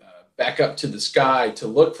go back up to the sky to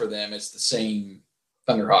look for them, it's the same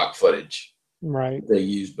Thunderhawk footage they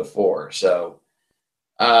used before. So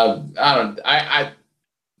the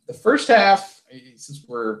first half, since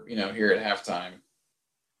we're, here at halftime,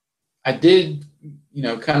 I did,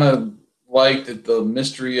 kind of like that the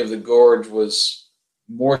mystery of the gorge was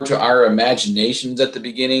more to our imaginations at the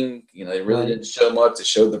beginning. They really didn't show much. They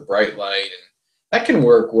showed the bright light, and that can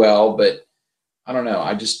work well, but I don't know.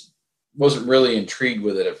 I just wasn't really intrigued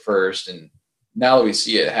with it at first. And now that we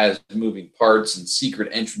see it has moving parts and secret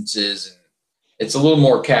entrances, and it's a little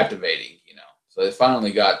more captivating, So they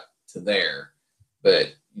finally got to there.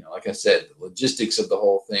 But, like I said, the logistics of the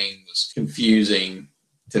whole thing was confusing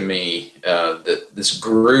to me. This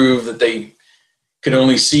groove that they could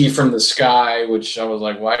only see from the sky, which I was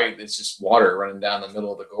like, why? It's just water running down the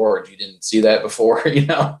middle of the gorge. You didn't see that before,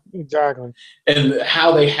 Exactly. And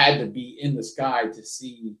how they had to be in the sky to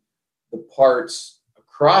see the parts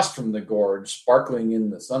across from the gorge sparkling in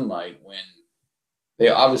the sunlight when they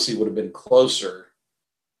obviously would have been closer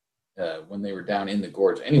when they were down in the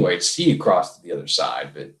gorge anyway to see across to the other side.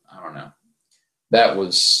 But I don't know. That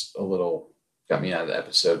was got me out of the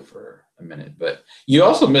episode for a minute. But you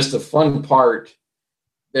also missed a fun part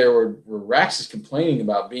there where Rax is complaining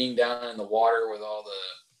about being down in the water with all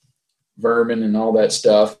the vermin and all that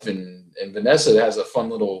stuff. And Vanessa has a fun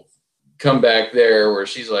little comeback there where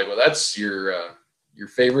she's like, well, that's your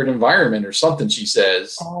favorite environment or something, she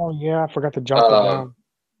says. Oh, yeah. I forgot to jot that down.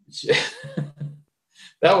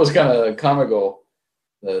 That was kind of comical.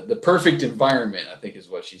 The perfect environment, I think, is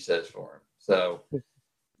what she says for him. So,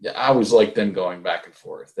 yeah, I always like them going back and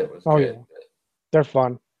forth. That was good. Yeah. They're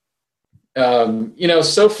fun.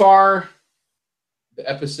 So far, the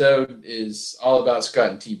episode is all about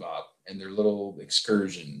Scott and T-Bob and their little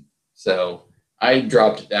excursion. So I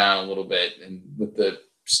dropped it down a little bit, and with the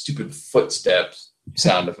stupid footsteps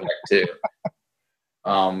sound effect too.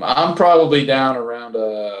 I'm probably down around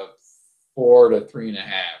a 4 to 3.5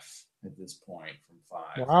 at this point from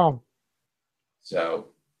 5. Wow. So,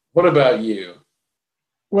 what about you?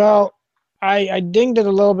 Well, I dinged it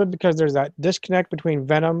a little bit because there's that disconnect between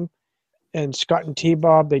Venom and Scott and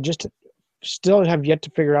T-Bob. They just still have yet to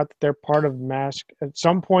figure out that they're part of Mask. At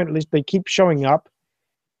some point, at least, they keep showing up.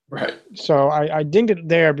 Right. So I dinged it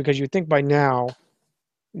there because you think by now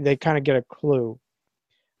they kind of get a clue.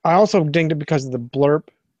 I also dinged it because of the blurb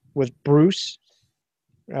with Bruce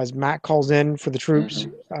as Matt calls in for the troops.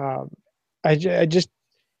 Mm-hmm. I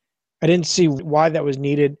didn't see why that was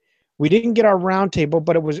needed. We didn't get our round table,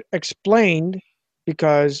 but it was explained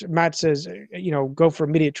because Matt says, go for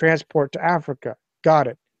immediate transport to Africa. Got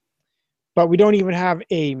it. But we don't even have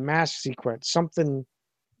a mask sequence. Something,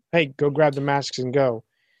 hey, go grab the masks and go.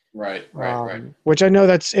 Right. Which I know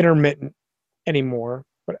that's intermittent anymore,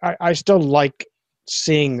 but I still like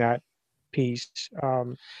seeing that piece.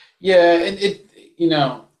 Yeah, and it,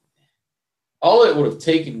 all it would have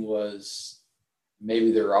taken was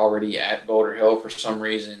maybe they're already at Boulder Hill for some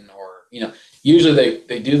reason, or, usually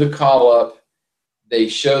they do the call up, they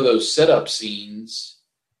show those setup scenes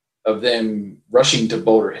of them rushing to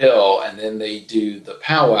Boulder Hill, and then they do the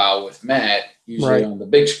powwow with Matt, usually on the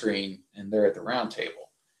big screen, and they're at the round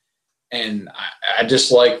table. And I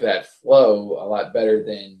just like that flow a lot better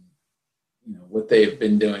than, what they've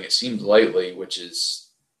been doing, it seems, lately, which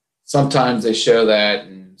is sometimes they show that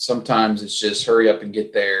and sometimes it's just hurry up and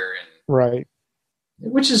get there. And right.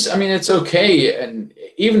 Which is, it's okay. And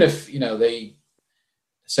even if, they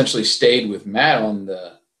essentially stayed with Matt on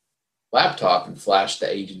the laptop and flashed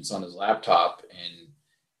the agents on his laptop and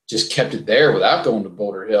just kept it there without going to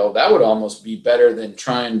Boulder Hill, that would almost be better than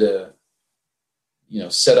trying to,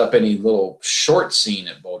 set up any little short scene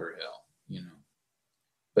at Boulder Hill,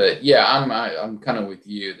 But yeah, I'm kind of with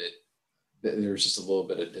you that there's just a little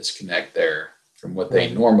bit of disconnect there from what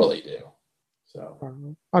they normally do. So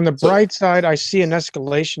on the bright side, I see an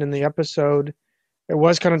escalation in the episode. It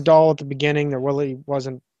was kind of dull at the beginning. There really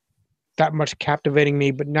wasn't that much captivating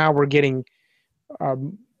me, but now we're getting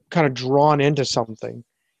kind of drawn into something.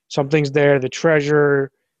 Something's there, the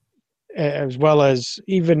treasure, as well as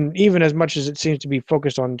even as much as it seems to be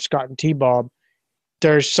focused on Scott and T-Bob,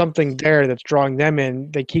 there's something there that's drawing them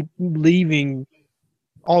in. They keep leaving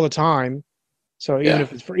all the time. So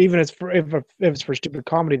if it's for stupid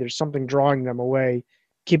comedy, there's something drawing them away,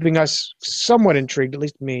 keeping us somewhat intrigued, at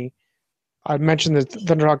least me. I mentioned that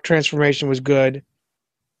Thunderhawk transformation was good.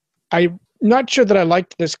 I'm not sure that I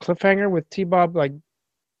liked this cliffhanger with T-Bob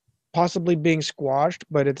possibly being squashed,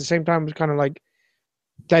 but at the same time, it was kind of like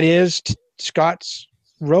that is Scott's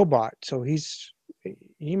robot, so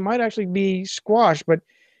he might actually be squashed, but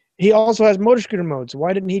he also has motor scooter mode. So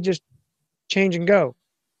why didn't he just change and go?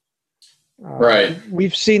 Right.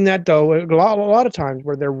 We've seen that though a lot of times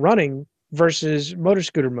where they're running versus motor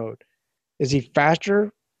scooter mode. Is he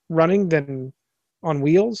faster running than on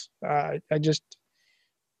wheels? I just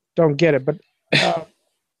don't get it. But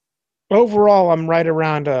overall, I'm right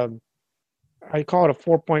around I call it a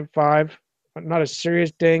 4.5. Not a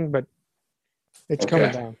serious ding, but it's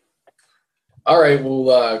coming down. All right.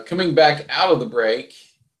 Well, coming back out of the break,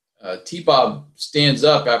 T-Bob stands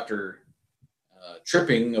up after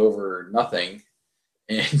tripping over nothing,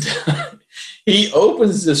 and he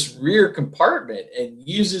opens this rear compartment and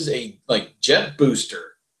uses a jet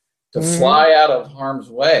booster to fly out of harm's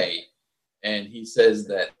way. And he says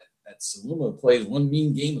that Saluma plays one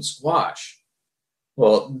mean game of squash.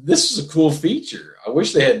 Well, this is a cool feature. I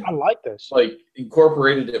wish they had. I like this.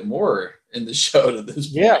 Incorporated it more in the show to this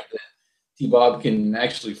point. Yeah. That T-Bob can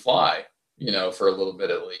actually fly, for a little bit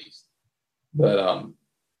at least. But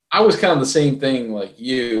I was kind of the same thing like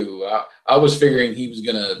you. I was figuring he was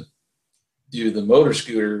gonna do the motor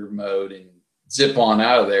scooter mode and zip on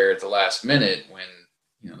out of there at the last minute when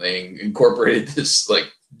they incorporated this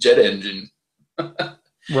jet engine,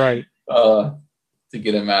 right? To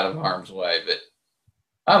get him out of harm's way, but.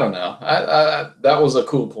 I don't know. That was a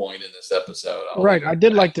cool point in this episode. Right. I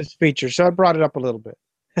did like this feature, so I brought it up a little bit.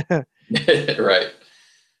 Right.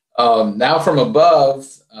 Now from above,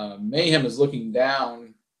 Mayhem is looking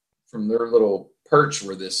down from their little perch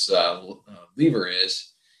where this lever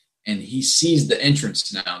is, and he sees the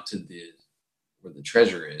entrance now to where the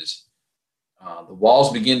treasure is. The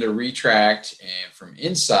walls begin to retract, and from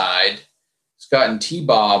inside, Scott and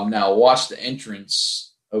T-Bob now watch the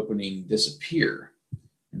entrance opening disappear.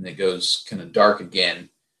 And it goes kind of dark again.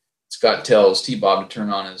 Scott tells T-Bob to turn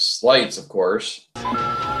on his lights, of course.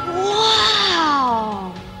 Wow!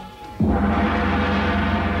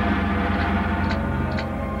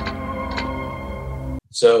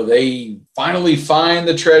 So they finally find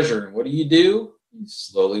the treasure. And what do? You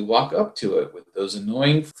slowly walk up to it with those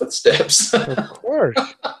annoying footsteps. Of course.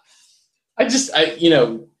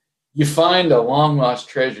 You find a long lost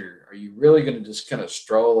treasure. Are you really going to just kind of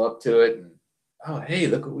stroll up to it and, oh, hey,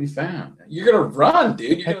 look what we found. You're going to run,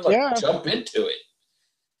 dude. You're going to jump into it.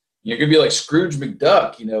 You're going to be like Scrooge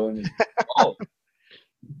McDuck, and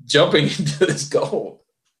jumping into this gold.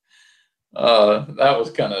 That was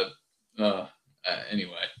kind of,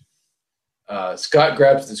 anyway. Scott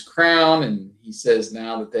grabs this crown, and he says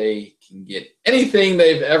now that they can get anything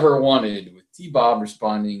they've ever wanted, with T-Bob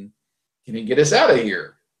responding, can he get us out of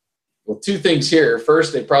here? Well, two things here.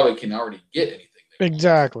 First, they probably can already get anything.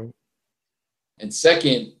 Exactly. And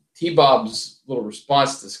second, T-Bob's little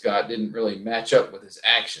response to Scott didn't really match up with his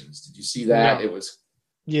actions. Did you see that? No. It was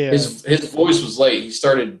his voice was late. He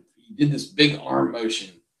did this big arm motion,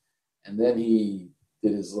 and then he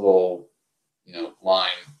did his little, line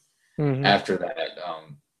after that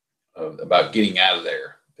about getting out of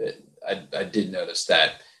there. But I did notice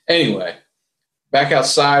that. Anyway, back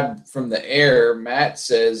outside from the air, Matt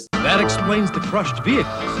says that explains the crushed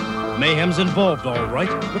vehicles. Mayhem's involved, all right,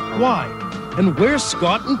 but why? And where's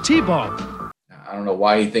Scott and T-Bob? I don't know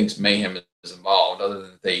why he thinks Mayhem is involved, other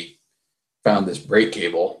than they found this brake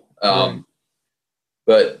cable.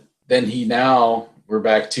 But then we're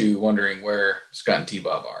back to wondering where Scott and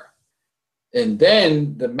T-Bob are. And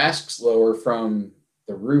then the masks lower from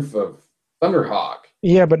the roof of Thunderhawk.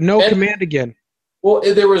 Yeah, but no command again. Well,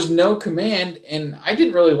 there was no command, and I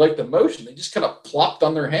didn't really like the motion. They just kind of plopped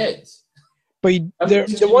on their heads. But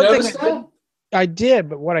the one thing I did,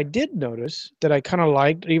 but what I did notice that I kind of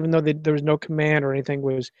liked, even though there was no command or anything,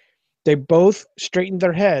 was they both straightened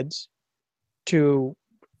their heads to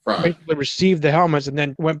basically receive the helmets and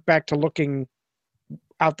then went back to looking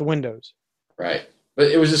out the windows. Right.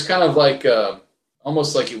 But it was just kind of like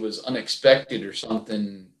almost like it was unexpected or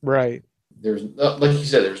something. Right. There's, like you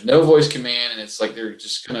said, there's no voice command, and it's like they're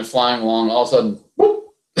just kind of flying along. All of a sudden, whoop!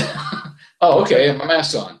 Oh, okay, I have my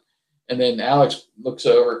mask on. And then Alex looks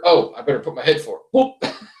over. Oh, I better put my head forward. Whoop!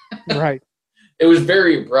 Right. It was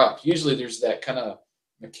very abrupt. Usually there's that kind of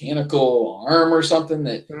mechanical arm or something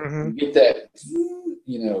that you get that,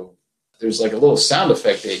 there's like a little sound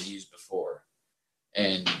effect they'd used before.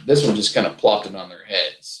 And this one just kind of plopped it on their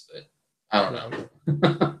heads. But I don't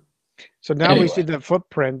know. So now we see the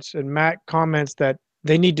footprints, and Matt comments that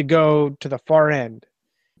they need to go to the far end.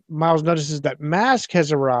 Miles notices that Mask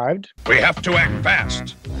has arrived. We have to act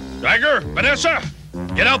fast. Dagger, Vanessa,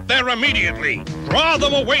 get out there immediately. Draw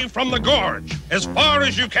them away from the gorge as far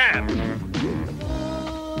as you can.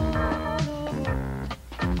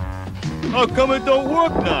 How come it don't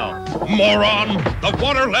work now? Moron, the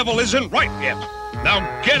water level isn't right yet.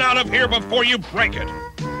 Now get out of here before you break it.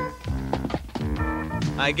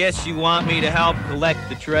 I guess you want me to help collect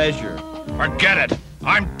the treasure. Forget it.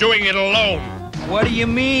 I'm doing it alone. What do you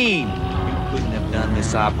mean? You couldn't have done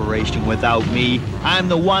this operation without me. I'm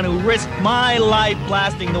the one who risked my life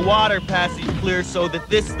blasting the water passage clear so that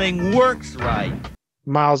this thing works right.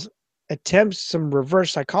 Miles attempts some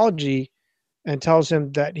reverse psychology and tells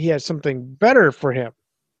him that he has something better for him,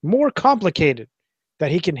 more complicated,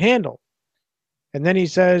 that he can handle. And then he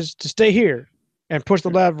says to stay here and push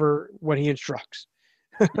the lever when he instructs.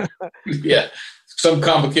 Yeah, some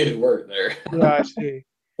complicated work there. Yeah, I see.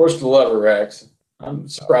 Push the lever, Rex. I'm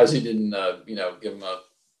surprised he didn't, give him a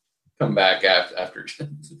come back after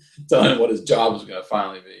telling him what his job was going to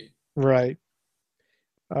finally be. Right.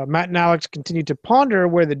 Matt and Alex continue to ponder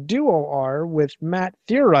where the duo are, with Matt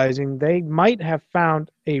theorizing they might have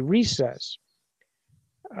found a recess.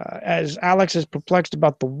 As Alex is perplexed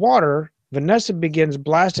about the water, Vanessa begins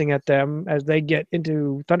blasting at them as they get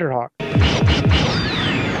into Thunderhawk.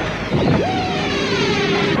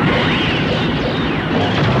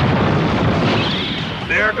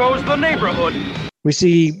 There goes the neighborhood. We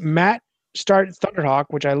see Matt start Thunderhawk,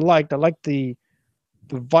 which I liked. I liked the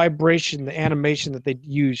vibration, the animation that they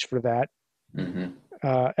used for that. Mm-hmm.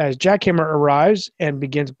 As Jackhammer arrives and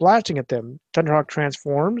begins blasting at them, Thunderhawk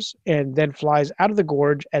transforms and then flies out of the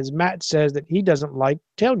gorge as Matt says that he doesn't like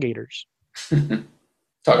tailgaters.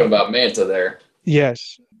 Talking about Manta there.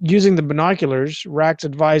 Yes. Using the binoculars, Rax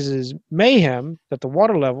advises Mayhem that the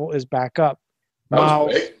water level is back up.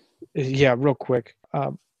 Miles, yeah, real quick.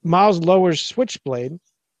 Miles lowers Switchblade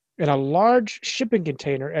in a large shipping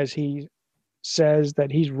container as he says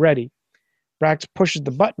that he's ready. Rax pushes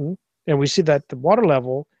the button, and we see that the water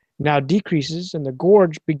level now decreases and the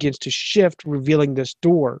gorge begins to shift, revealing this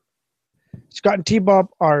door. Scott and T-Bob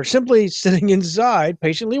are simply sitting inside,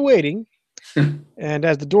 patiently waiting. And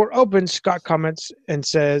as the door opens, Scott comments and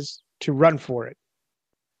says to run for it.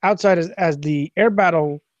 Outside, as the air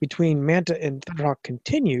battle between Manta and Thunderhawk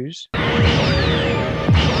continues. Man,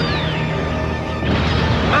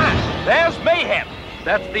 there's Mayhem.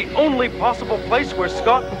 That's the only possible place where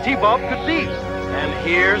Scott and T-Bob could be. And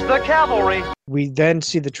here's the cavalry. We then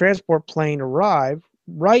see the transport plane arrive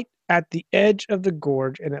right at the edge of the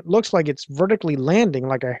gorge, and it looks like it's vertically landing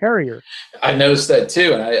like a Harrier. I noticed that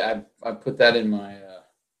too, and I put that in my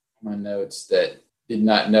my notes that did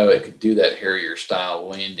not know it could do that Harrier style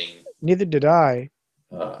landing. Neither did I.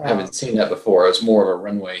 I haven't seen that before. It's more of a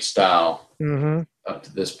runway style up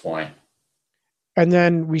to this point. And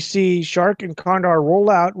then we see Shark and Condor roll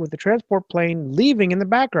out with the transport plane leaving in the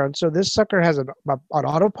background. So this sucker has an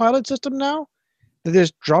autopilot system now? Did they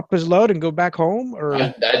just drop his load and go back home? Or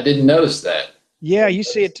I didn't notice that. Yeah, you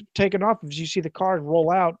see it taking off as you see the cars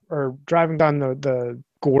roll out or driving down the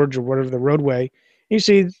gorge or whatever, the roadway. You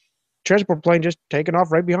see the transport plane just taking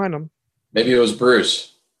off right behind them. Maybe it was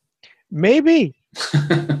Bruce. Maybe.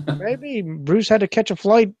 Maybe Bruce had to catch a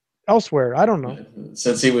flight elsewhere. I don't know.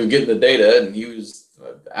 Since he was getting the data and he was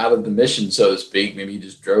out of the mission, so to speak, maybe he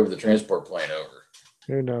just drove the transport plane over.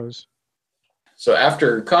 Who knows? So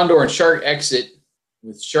after Condor and Shark exit,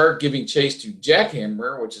 with Shark giving chase to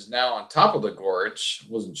Jackhammer, which is now on top of the gorge.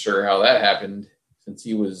 Wasn't sure how that happened since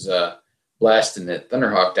he was blasting that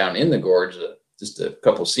Thunderhawk down in the gorge just a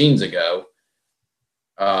couple scenes ago.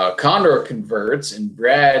 Condor converts, and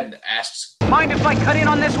Brad asks, "Mind if I cut in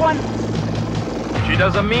on this one?" She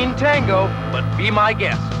does a mean tango, but be my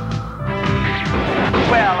guest.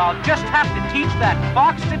 Well, I'll just have to teach that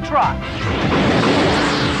fox to trot.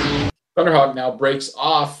 Thunderhawk now breaks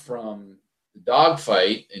off from the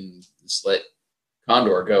dogfight and just let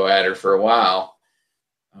Condor go at her for a while.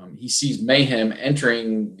 He sees Mayhem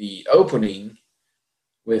entering the opening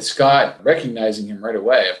with Scott recognizing him right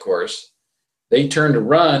away, of course. They turn to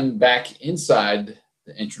run back inside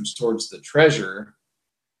the entrance towards the treasure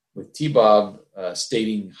with T-Bob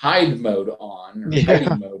stating hiding mode on.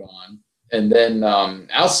 And then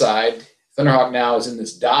outside, Thunderhawk now is in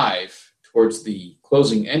this dive towards the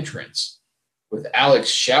closing entrance with Alex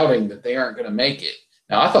shouting that they aren't going to make it.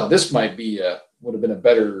 Now, I thought this might be would have been a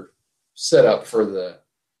better setup for the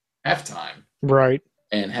halftime. Right.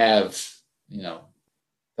 And have,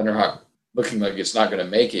 Thunderhawk looking like it's not going to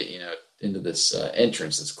make it, into this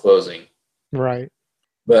entrance that's closing. Right.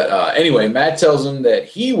 But anyway, Matt tells him that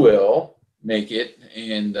he will make it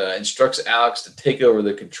and instructs Alex to take over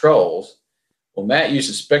the controls. Well, Matt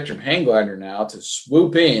uses Spectrum Hang Glider now to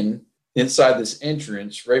swoop in inside this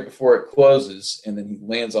entrance right before it closes, and then he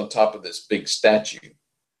lands on top of this big statue.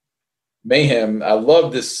 Mayhem, I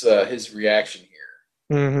love this his reaction here.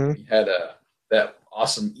 Mm-hmm. He had that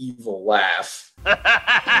awesome evil laugh.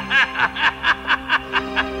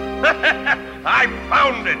 I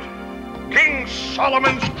found it! King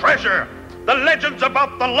Solomon's treasure! The legends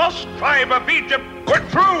about the lost tribe of Egypt were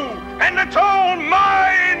true, and it's all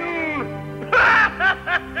mine!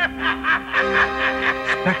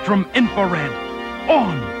 Spectrum Infrared,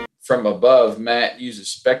 on! From above, Matt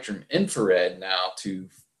uses Spectrum Infrared now to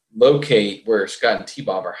locate where Scott and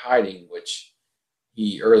T-Bob are hiding, which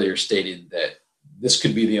he earlier stated that this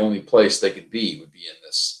could be the only place they could be, would be in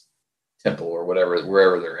this temple or whatever,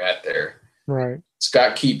 wherever they're at there. Right.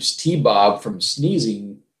 Scott keeps T-Bob from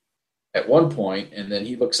sneezing at one point, and then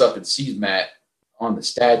he looks up and sees Matt on the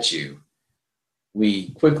statue. We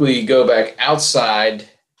quickly go back outside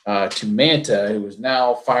to Manta, who is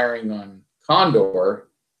now firing on Condor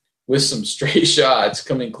with some stray shots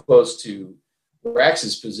coming close to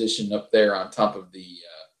Rax's position up there on top of the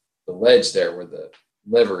ledge there where the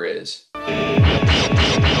lever is.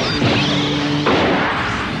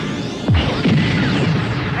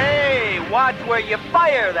 Hey, watch where you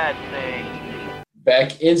fire that thing.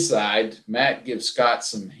 Back inside, Matt gives Scott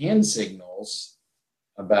some hand signals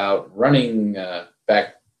about running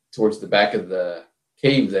back towards the back of the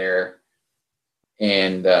cave there.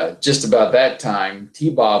 And just about that time,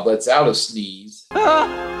 T-Bob lets out a sneeze.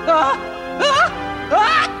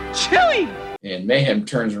 Chili! And Mayhem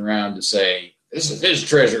turns around to say, "This is his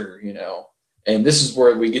treasure," And this is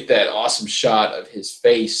where we get that awesome shot of his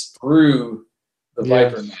face through the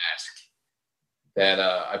Viper mask that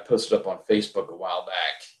I posted up on Facebook a while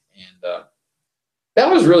back. And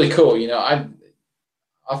that was really cool. I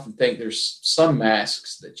often think there's some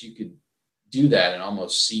masks that you could do that and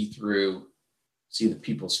almost see the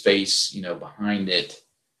people's face, behind it.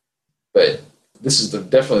 But this is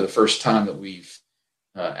definitely the first time that we've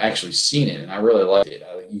actually seen it, and I really liked it.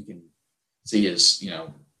 You can see his,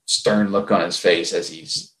 stern look on his face as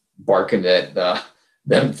he's barking at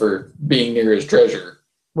them for being near his treasure.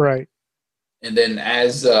 Right. And then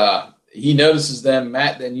as he notices them,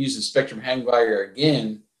 Matt then uses Spectrum Hang Glider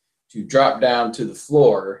again to drop down to the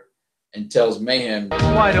floor and tells Mayhem,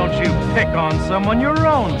 "Why don't you pick on someone your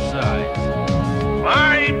own size?"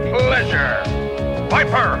 My pleasure!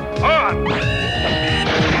 Viper, on!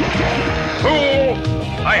 Fool!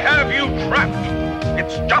 I have you trapped!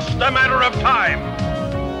 It's just a matter of time!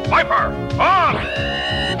 Viper, on!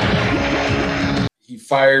 He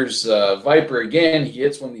fires Viper again. He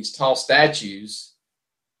hits one of these tall statues,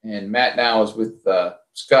 and Matt now is with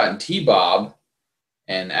Scott and T-Bob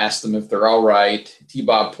and asks them if they're all right.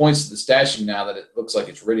 T-Bob points to the statue now that it looks like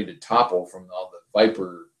it's ready to topple from all the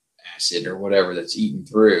Viper acid or whatever that's eaten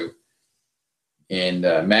through. And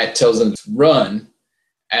Matt tells them to run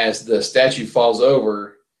as the statue falls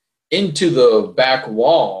over into the back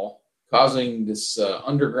wall, causing this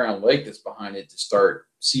underground lake that's behind it to start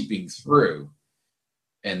seeping through.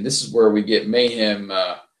 And this is where we get Mayhem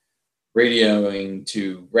radioing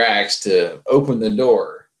to Rax to open the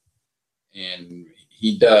door. And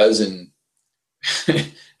he does, and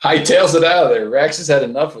hightails it out of there. Rax has had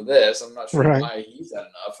enough of this. I'm not sure why he's had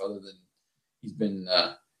enough, other than he's been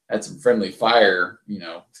had some friendly fire,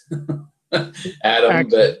 at him.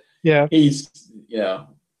 But he's,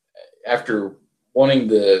 after wanting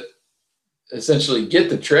to essentially get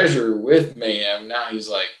the treasure with Mayhem, now he's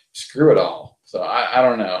like, screw it all. So I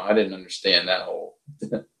don't know. I didn't understand that whole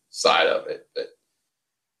side of it. But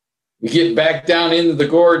we get back down into the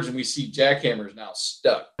gorge and we see Jackhammer's now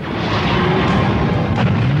stuck.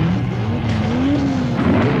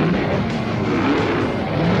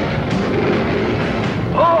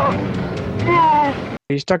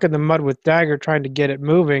 He's stuck in the mud with Dagger trying to get it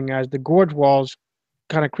moving as the gorge walls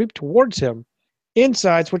kind of creep towards him.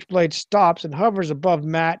 Inside, Switchblade stops and hovers above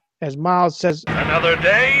Matt as Miles says, "Another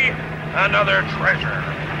day, another treasure."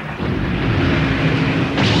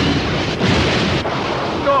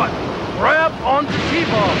 Scott, grab onto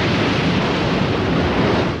T-Bob.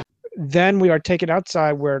 Then we are taken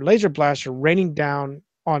outside where laser blasts are raining down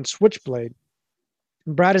on Switchblade.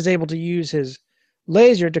 Brad is able to use his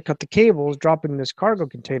laser to cut the cables, dropping this cargo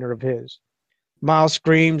container of his. Miles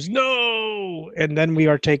screams, "No!" And then we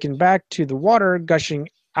are taken back to the water gushing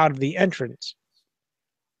out of the entrance.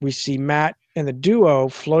 We see Matt and the duo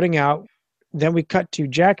floating out. Then we cut to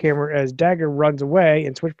Jackhammer as Dagger runs away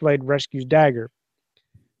and Switchblade rescues Dagger.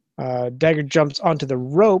 Dagger jumps onto the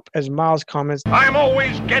rope as Miles comments, "I'm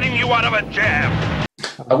always getting you out of a jam."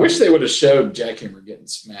 I wish they would have showed Jackhammer getting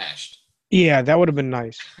smashed. Yeah, that would have been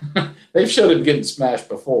nice. They've showed him getting smashed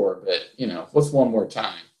before, but, what's one more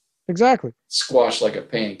time? Exactly. Squashed like a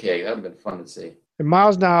pancake. That would have been fun to see. And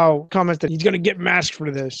Miles now comments that he's going to get masked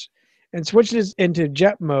for this and switches into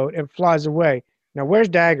jet mode and flies away. Now, where's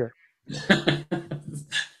Dagger?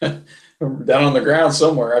 Down on the ground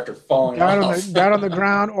somewhere after falling off. Down on the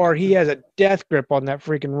ground, or he has a death grip on that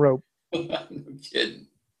freaking rope. No kidding.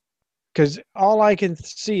 Because all I can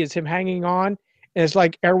see is him hanging on, and it's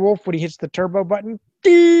like Airwolf when he hits the turbo button.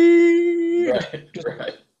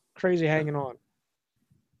 Right. Crazy hanging on.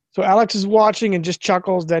 So Alex is watching and just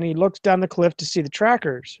chuckles. Then he looks down the cliff to see the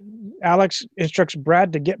trackers. Alex instructs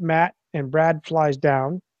Brad to get Matt, and Brad flies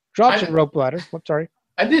down, drops a rope ladder. Whoops, sorry.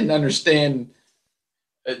 I didn't understand.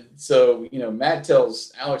 So, Matt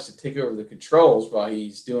tells Alex to take over the controls while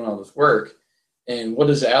he's doing all this work. And what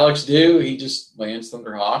does Alex do? He just lands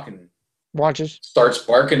Thunderhawk and watches, starts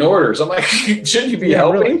barking orders. I'm like, shouldn't you be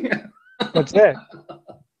helping? Really? What's that?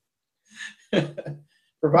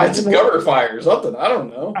 Provide some cover fire or something. I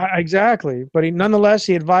don't know. Exactly. But nonetheless,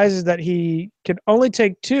 he advises that he can only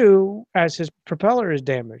take 2 as his propeller is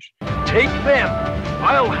damaged. Take them.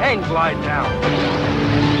 I'll hang glide down.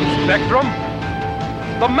 Spectrum,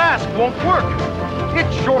 the mask won't work.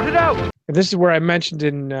 It's shorted out. And this is where I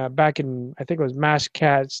mentioned back in, I think it was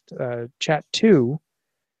Maskcast Chat 2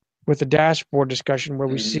 with the dashboard discussion where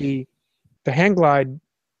we see the hang glide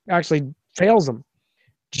actually fails them.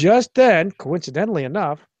 Just then, coincidentally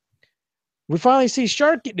enough, we finally see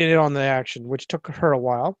Shark getting in on the action, which took her a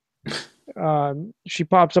while. She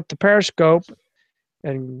pops up the periscope,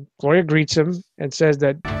 and Gloria greets him and says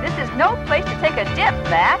that this is no place to take a dip,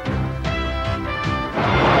 Matt.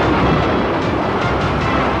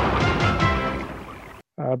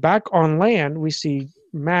 Back on land, we see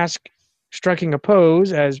Mask striking a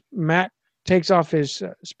pose as Matt takes off his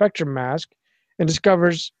Spectrum mask and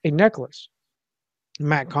discovers a necklace.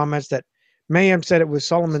 Matt comments that Mayhem said it was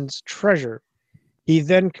Solomon's treasure. He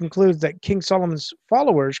then concludes that King Solomon's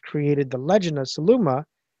followers created the legend of Saluma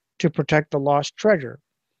to protect the lost treasure.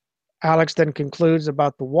 Alex then concludes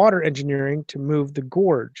about the water engineering to move the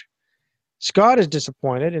gorge. Scott is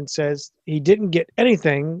disappointed and says he didn't get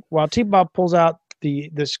anything, while T-Bob pulls out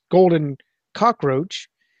this golden cockroach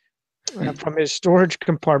from his storage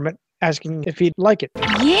compartment, asking if he'd like it.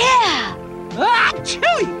 Yeah! Ah,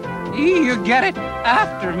 chewy! You get it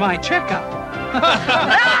after my checkup.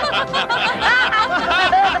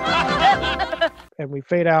 And we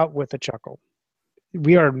fade out with a chuckle.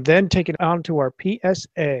 We are then taken on to our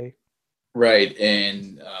PSA. Right,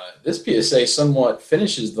 and this PSA somewhat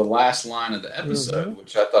finishes the last line of the episode,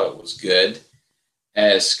 which I thought was good.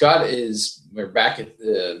 As we're back at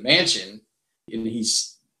the mansion, and he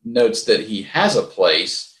notes that he has a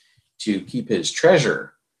place to keep his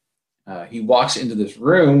treasure. He walks into this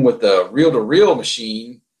room with the reel-to-reel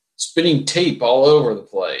machine spinning tape all over the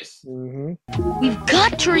place. We've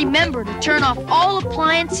got to remember to turn off all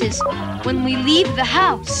appliances when we leave the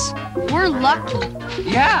house. We're lucky.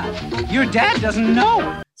 Yeah, your dad doesn't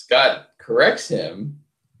know. Scott corrects him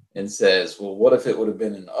and says, well, what if it would have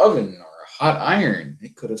been an oven or a hot iron?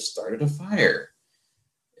 It could have started a fire.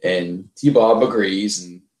 And T-Bob agrees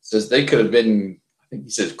and says they could have been, I think he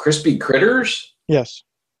says, crispy critters? Yes.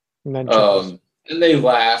 And they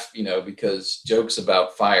laugh, because jokes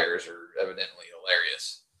about fires are evidently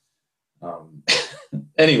hilarious.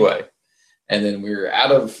 Anyway, and then we're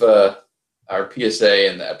out of our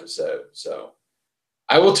PSA in the episode. So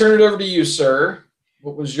I will turn it over to you, sir.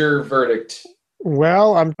 What was your verdict?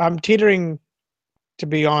 Well, I'm teetering, to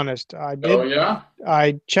be honest. I did. Oh yeah.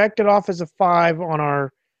 I checked it off as a 5 on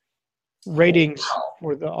our ratings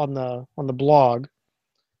for on the blog,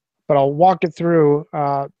 but I'll walk it through.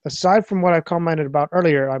 Aside from what I commented about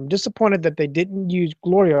earlier, I'm disappointed that they didn't use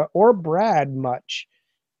Gloria or Brad much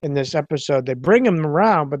in this episode. They bring them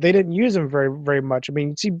around, but they didn't use them very, very much. I mean,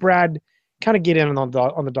 you see Brad kind of get in on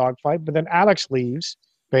the dogfight, but then Alex leaves,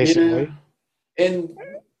 basically. Yeah.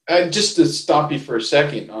 And just to stop you for a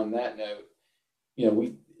second on that note,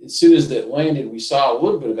 we as soon as that landed, we saw a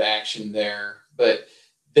little bit of action there, but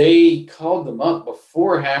they called them up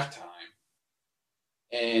before halftime.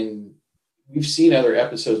 And we've seen other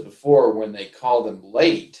episodes before when they call them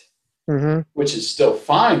late, which is still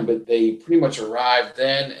fine, but they pretty much arrive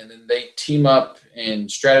then, and then they team up and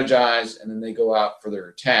strategize, and then they go out for their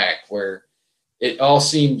attack, where it all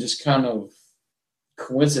seemed just kind of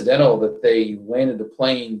coincidental that they landed the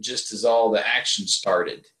plane just as all the action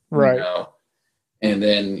started. Right. And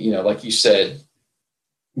then, like you said,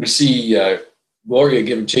 we see Gloria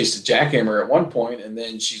giving chase to Jackhammer at one point, and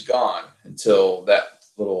then she's gone until that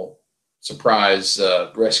little surprise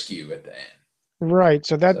rescue at the end. Right.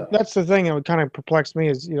 So that's the thing that would kind of perplex me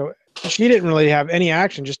is, she didn't really have any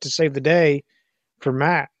action just to save the day for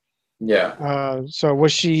Matt. Yeah. So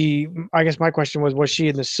was she, I guess my question was she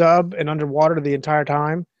in the sub and underwater the entire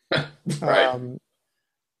time? Right.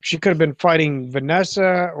 She could have been fighting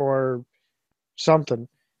Vanessa or something.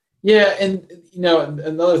 Yeah. And,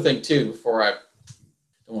 another thing too, before I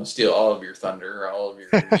don't want to steal all of your thunder or all of your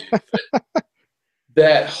review, but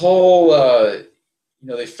that whole,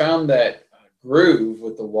 they found that groove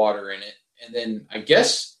with the water in it. And then I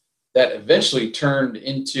guess that eventually turned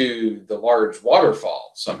into the large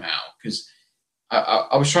waterfall somehow. Because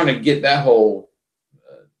I was trying to get that whole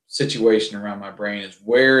situation around my brain is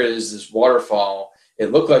where is this waterfall?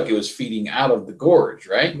 It looked like it was feeding out of the gorge,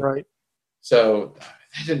 right? Right. So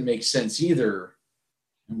that didn't make sense either.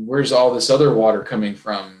 Where's all this other water coming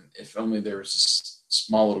from if only there was a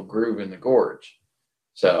small little groove in the gorge?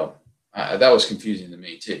 So that was confusing to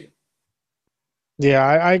me too. Yeah,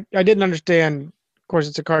 I didn't understand. Of course,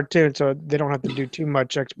 it's a cartoon, so they don't have to do too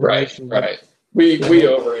much explanation. Right. We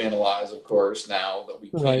overanalyze, of course, now that we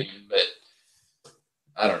can, but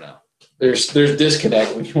I don't know. There's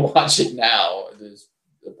disconnect when you watch it now as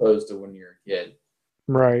opposed to when you're a kid.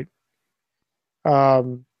 Right.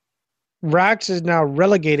 Rax is now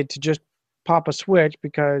relegated to just pop a switch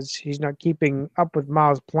because he's not keeping up with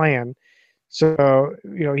Miles' plan. So,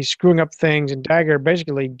 he's screwing up things, and Dagger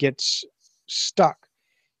basically gets stuck.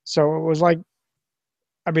 So it was like,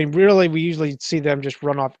 really, we usually see them just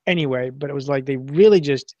run off anyway, but it was like they really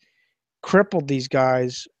just crippled these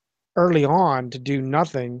guys early on to do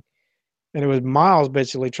nothing. And it was Miles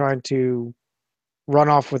basically trying to run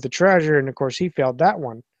off with the treasure, and of course he failed that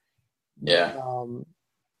one. Yeah.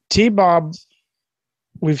 T-Bob,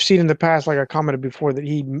 we've seen in the past, like I commented before, that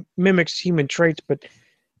he mimics human traits, but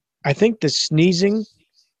I think the sneezing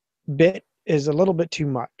bit is a little bit too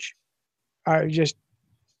much. I guess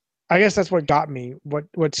that's what got me.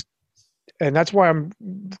 And that's why I'm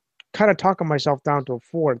kind of talking myself down to a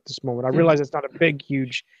 4 at this moment. I realize it's not a big,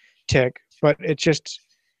 huge tick, but it's just,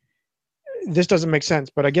 this doesn't make sense.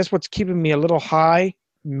 But I guess what's keeping me a little high,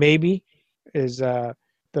 maybe, is the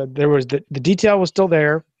detail was still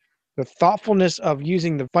there. The thoughtfulness of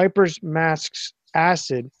using the Viper's mask's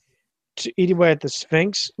acid to eat away at the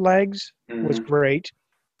Sphinx legs was great.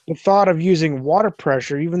 The thought of using water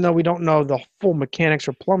pressure, even though we don't know the full mechanics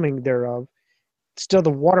or plumbing thereof, still the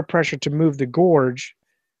water pressure to move the gorge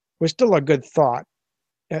was still a good thought,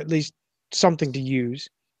 at least something to use.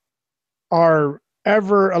 Our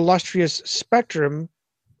ever illustrious Spectrum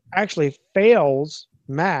actually fails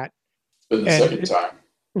Matt. For the second time.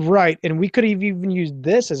 Right, and we could have even used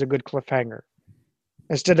this as a good cliffhanger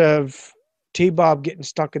instead of T-Bob getting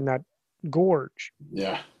stuck in that gorge.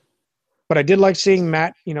 Yeah. But I did like seeing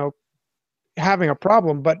Matt, having a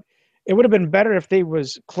problem, but it would have been better if they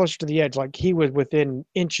was closer to the edge, like he was within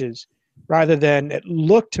inches, rather than it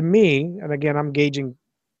looked to me, and again, I'm gauging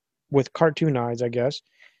with cartoon eyes, I guess,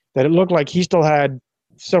 that it looked like he still had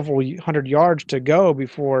several hundred yards to go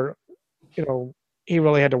before, he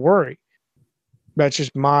really had to worry. That's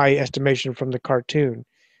just my estimation from the cartoon.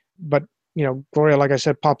 But, Gloria, like I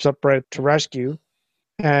said, pops up right to rescue.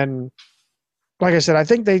 And like I said, I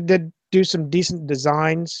think they did do some decent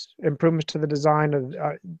improvements to the design of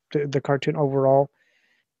the cartoon overall.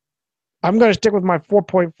 I'm going to stick with my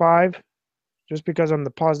 4.5 just because I'm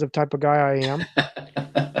the positive type of guy I am.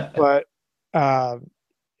 But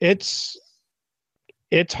it's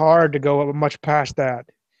hard to go much past that.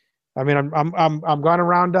 I mean, I'm going to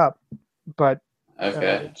round up, but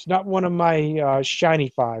Okay. It's not one of my shiny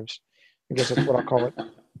fives. I guess that's what I'll call it.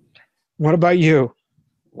 What about you?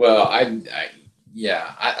 Well, I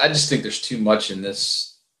just think there's too much in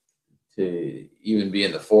this to even be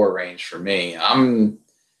in the 4 range for me.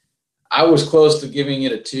 I was close to giving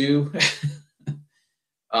it a 2.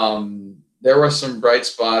 There were some bright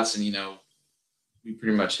spots, and we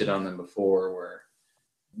pretty much hit on them before. Where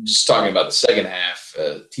just talking about the second half,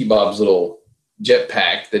 T-Bob's little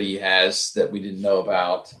jetpack that he has that we didn't know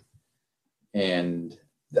about, and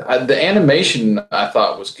the animation I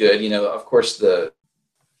thought was good. Of course, the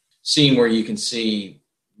scene where you can see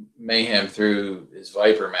Mayhem through his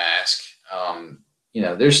Viper mask.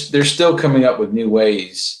 They're still coming up with new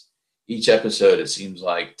ways each episode. It seems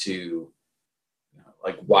like to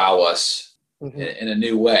wow us in a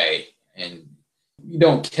new way, and you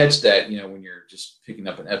don't catch that when you're just picking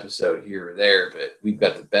up an episode here or there. But we've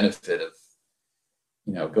got the benefit of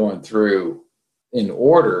going through in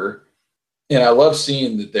order, and I love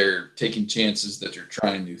seeing that they're taking chances, that they're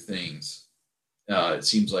trying new things. It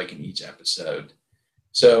seems like in each episode.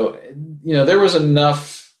 So, there was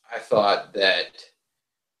enough, I thought, that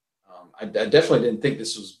I definitely didn't think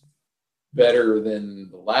this was better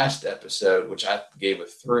than the last episode, which I gave a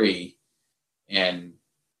 3. And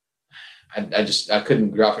I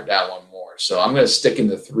couldn't drop it down one more. So I'm going to stick in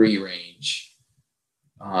the 3 range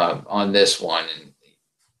on this one. And,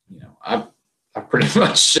 I pretty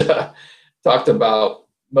much talked about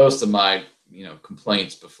most of my,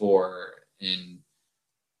 complaints before, in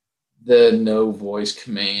the no voice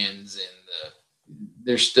commands, and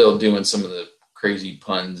they're still doing some of the crazy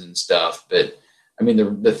puns and stuff. But I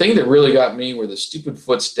mean, the thing that really got me were the stupid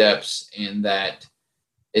footsteps, and that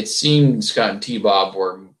it seemed Scott and T-Bob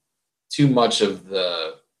were too much of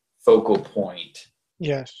the focal point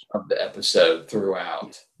of the episode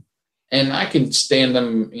throughout. And I can stand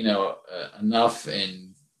them, enough,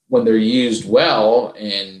 and when they're used well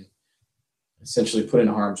and essentially put in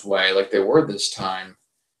harm's way like they were this time,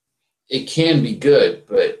 it can be good.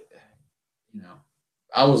 But,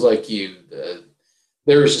 I was like you.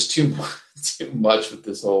 There was just too much with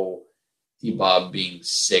this whole T-Bob being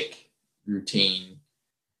sick routine.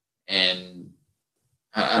 And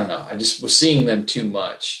I don't know. I just was seeing them too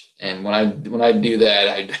much. And when I do that,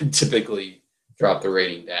 I typically drop the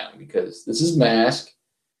rating down, because this is Mask.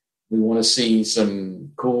 We want to see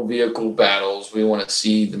some cool vehicle battles. We want to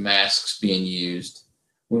see the masks being used.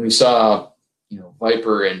 When we saw,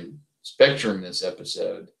 Viper and Spectrum this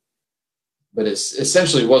episode, but it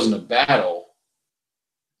essentially wasn't a battle.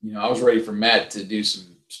 I was ready for Matt to do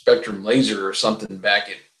some Spectrum laser or something back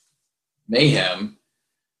at Mayhem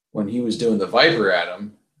when he was doing the Viper at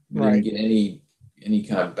him. We didn't get any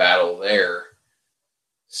kind of battle there.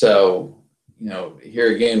 So,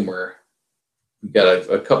 here again, we've got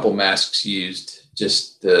a couple masks used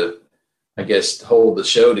just to, I guess, hold the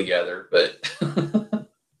show together. But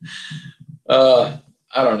I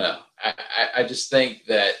don't know. I just think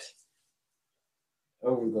that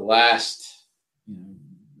over the last,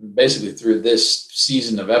 basically through this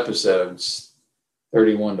season of episodes,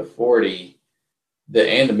 31 to 40,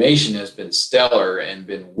 the animation has been stellar and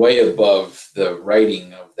been way above the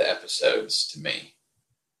writing of the episodes to me.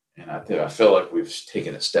 And I feel like we've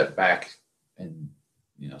taken a step back in,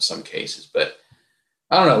 some cases. But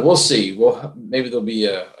I don't know. We'll see. Maybe there'll be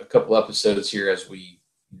a couple episodes here as we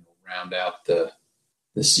round out the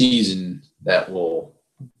season that will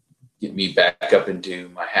get me back up into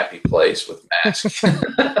my happy place with Mask.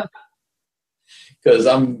 Because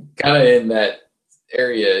I'm kind of in that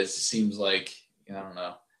area. It seems like, I don't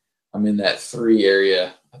know, I'm in that 3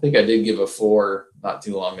 area. I think I did give a 4 not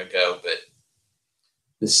too long ago, but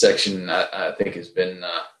this section I think has been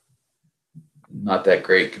not that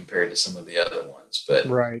great compared to some of the other ones. But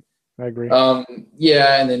right, I agree.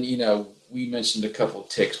 Yeah, and then we mentioned a couple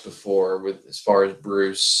ticks before with as far as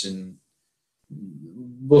Bruce and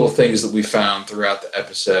little things that we found throughout the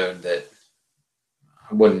episode that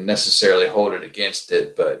I wouldn't necessarily hold it against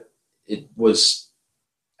it, but it was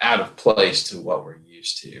out of place to what we're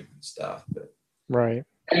used to and stuff. But right.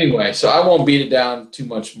 Anyway, so I won't beat it down too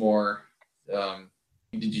much more.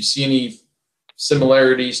 Did you see any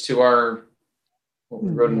similarities to what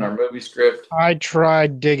we wrote in our movie script? I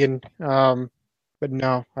tried digging, but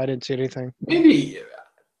no, I didn't see anything. Maybe,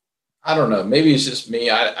 I don't know. Maybe it's just me.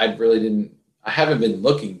 I really didn't. I haven't been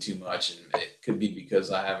looking too much, and it could be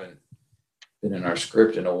because I haven't been in our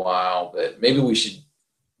script in a while. But maybe we should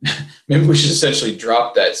essentially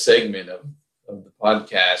drop that segment of the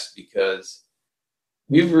podcast, because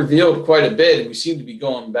we've revealed quite a bit, and we seem to be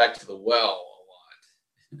going back to the well a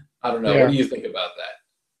lot. I don't know. Yeah. What do you think about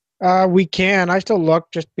that? We can. I still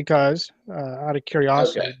look just because, out of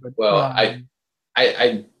curiosity. Okay. But, Well,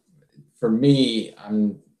 I, for me,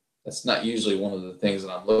 that's not usually one of the things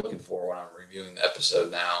that I'm looking for when I'm reviewing the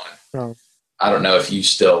episode now. And I don't know if you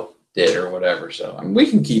still did or whatever. So we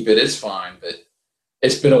can keep it. It's fine. But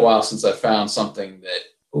it's been a while since I found something that.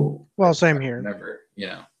 Ooh. Well, same here. Remember,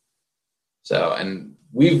 So, and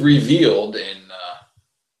we've revealed in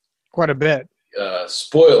quite a bit.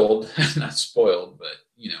 Spoiled, not spoiled, but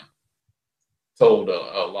told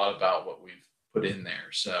a lot about what we've put in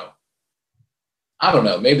there. So I don't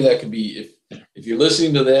know. Maybe that could be if you're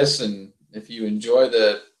listening to this and if you enjoy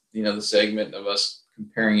the segment of us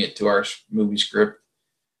comparing it to our movie script,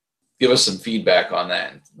 give us some feedback on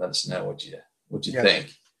that and let us know what you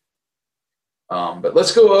think. But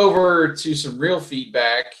let's go over to some real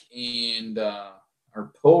feedback and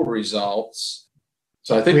our poll results.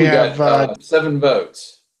 So I think we got 7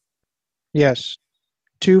 votes. Yes.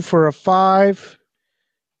 2 for a 5,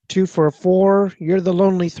 2 for a 4. You're the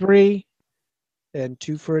lonely 3, and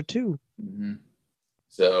 2 for a 2. Mm-hmm.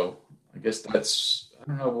 So I guess I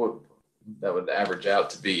don't know what that would average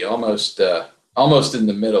out to be. Almost in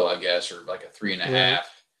the middle, I guess, or like a 3.5. Right.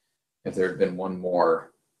 If there had been one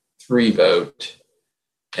more 3 vote.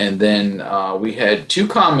 And then we had 2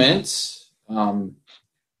 comments.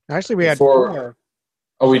 Actually, we had 4.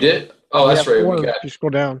 Oh, we did? Oh, that's right. 4. You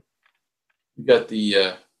scroll down. We got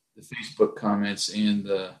the Facebook comments and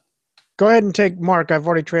the. Go ahead and take Mark. I've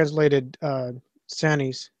already translated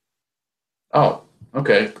Sanny's. Oh,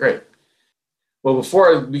 okay, great. Well,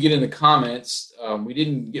 before we get into comments, we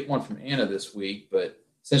didn't get one from Anna this week, but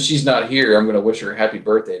since she's not here, I'm going to wish her a happy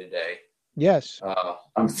birthday today. Yes.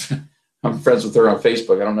 I'm friends with her on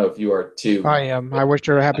Facebook. I don't know if you are too. I am. I wished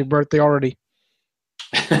her a happy birthday already.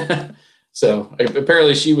 So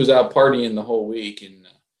apparently she was out partying the whole week and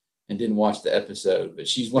didn't watch the episode, but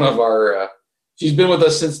she's one of our, she's been with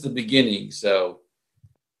us since the beginning. So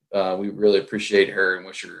we really appreciate her and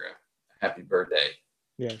wish her a happy birthday.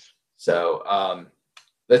 Yes. So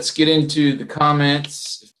let's get into the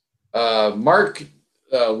comments. Mark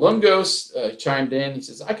Lungos chimed in. He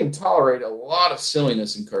says, I can tolerate a lot of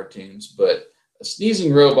silliness in cartoons, but a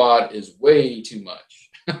sneezing robot is way too much.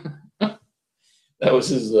 That was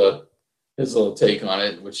his little take on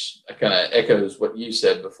it, which kind of echoes what you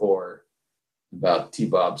said before about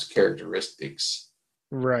T-Bob's characteristics.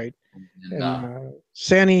 Right. And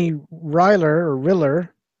Sanny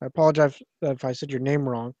Riller, I apologize if I said your name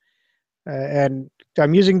wrong. And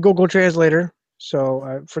I'm using Google Translator,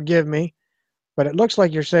 so forgive me. But it looks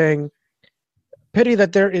like you're saying, pity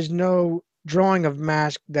that there is no drawing of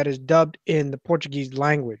Mask that is dubbed in the Portuguese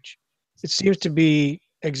language. It seems to be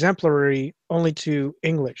exemplary only to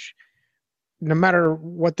English. No matter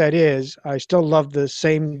what that is, I still love the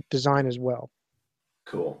same design as well.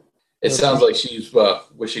 Cool. It sounds like she's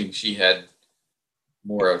wishing she had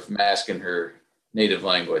more of Mask in her native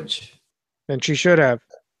language. And she should have.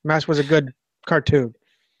 Mask was a good cartoon.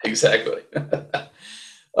 Exactly.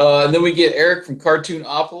 And then we get Eric from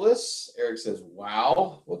Cartoonopolis. Eric says,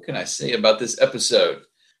 wow, what can I say about this episode?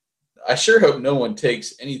 I sure hope no one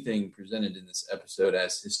takes anything presented in this episode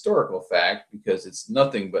as historical fact because it's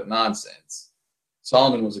nothing but nonsense.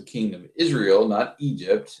 Solomon was a king of Israel, not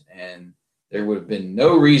Egypt, and there would have been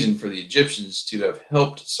no reason for the Egyptians to have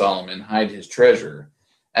helped Solomon hide his treasure.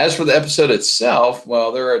 As for the episode itself,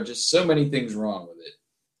 well, there are just so many things wrong with it.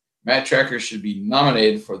 Matt Tracker should be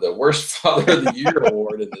nominated for the Worst Father of the Year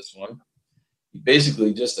award in this one. He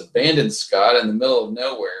basically just abandoned Scott in the middle of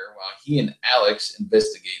nowhere while he and Alex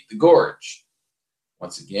investigate the gorge.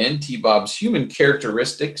 Once again, T-Bob's human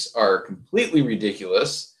characteristics are completely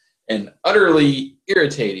ridiculous and utterly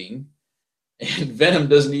irritating, and Venom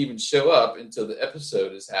doesn't even show up until the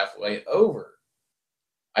episode is halfway over.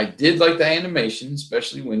 I did like the animation,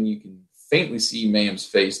 especially when you can faintly see Mayhem's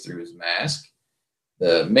face through his mask.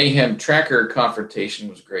 The Mayhem Tracker confrontation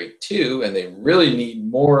was great too, and they really need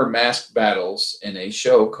more masked battles in a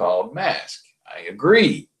show called Mask. I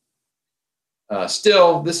agree.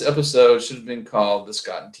 Still, this episode should have been called The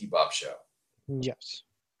Scott and T-Bob Show. Yes.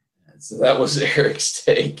 And so that was Eric's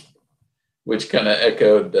take, which kind of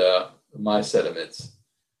echoed my sentiments.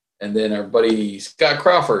 And then our buddy Scott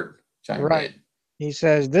Crawford chimed in. He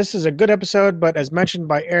says, this is a good episode, but as mentioned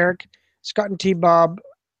by Eric, Scott and T-Bob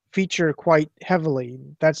feature quite heavily.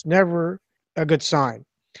 That's never a good sign.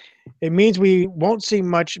 It means we won't see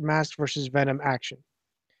much Mask versus Venom action.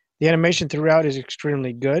 The animation throughout is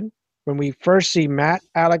extremely good. When we first see Matt,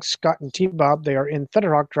 Alex, Scott, and T-Bob, they are in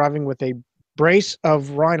Thunderhawk driving with a brace of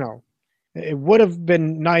Rhino. It would have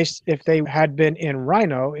been nice if they had been in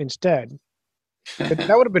Rhino instead.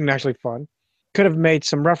 That would have been actually fun. could have made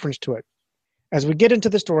some reference to it. As we get into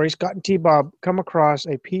the story, Scott and T-Bob come across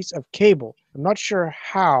a piece of cable. I'm not sure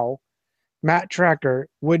how Matt Tracker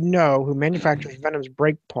would know who manufactures Venom's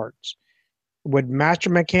brake parts. Would Master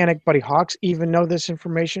Mechanic Buddy Hawks even know this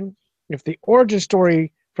information? If the origin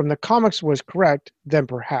story from the comics was correct, then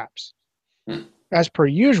perhaps. As per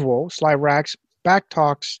usual, Sly Rax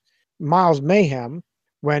backtalks Miles Mayhem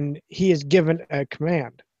when he is given a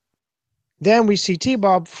command. Then we see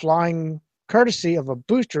T-Bob flying courtesy of a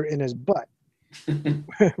booster in his butt.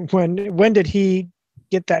 When did he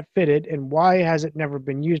get that fitted, and why has it never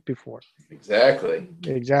been used before? Exactly,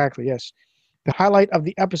 yes. The highlight of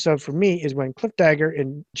the episode for me is when Cliff Dagger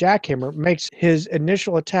and Jackhammer makes his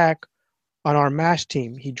initial attack on our mass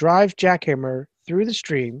team. He drives Jackhammer through the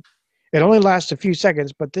stream. It only lasts a few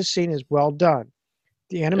seconds, but this scene is well done.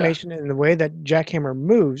 The animation and the way that Jackhammer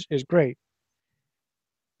moves is great.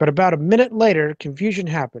 But about a minute later, confusion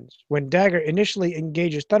happens. When Dagger initially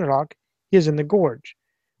engages Thunderhawk, he is in the gorge.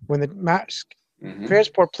 When the mask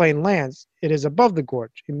transport plane lands, it is above the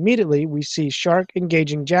gorge. Immediately, we see Shark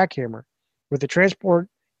engaging Jackhammer, with the transport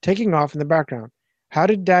taking off in the background. How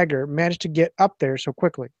did Dagger manage to get up there so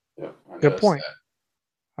quickly? Good point.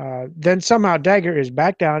 Then somehow Dagger is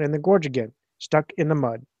back down in the gorge again, stuck in the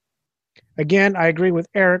mud. Again, I agree with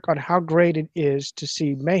Eric on how great it is to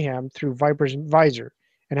see Mayhem through Viper's visor,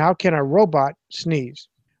 and how can a robot sneeze?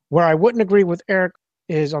 Where I wouldn't agree with Eric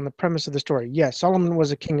is on the premise of the story. Yes, Solomon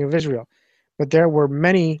was a king of Israel, but there were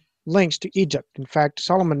many links to Egypt. In fact,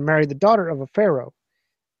 Solomon married the daughter of a pharaoh.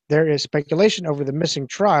 There is speculation over the missing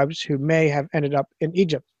tribes who may have ended up in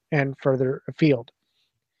Egypt and further afield.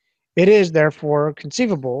 It is therefore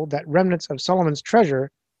conceivable that remnants of Solomon's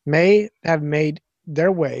treasure may have made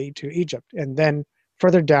their way to Egypt and then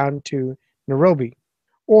further down to Nairobi.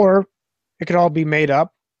 Or it could all be made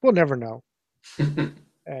up. We'll never know.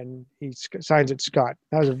 And he signs it Scott.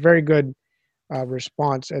 That was a very good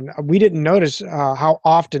response. And we didn't notice how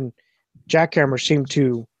often Jackhammer seemed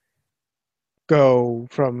to go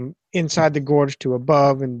from inside the gorge to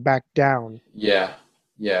above and back down. Yeah.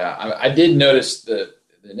 I did notice the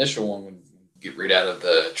initial one when you get right out of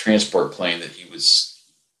the transport plane that he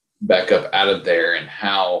was back up out of there, and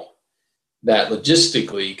how that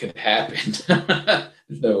logistically could happen.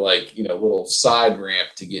 There's no little side ramp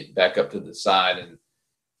to get back up to the side, and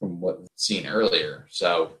from what we've seen earlier.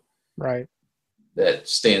 So right, that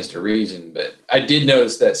stands to reason. But I did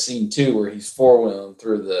notice that scene too, where he's four-wheeling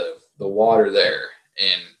through the water there,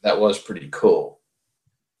 and that was pretty cool.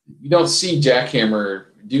 You don't see Jackhammer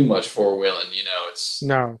do much four-wheeling, it's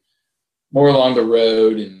more along the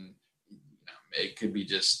road, and it could be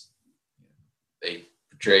just they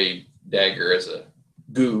portray Dagger as a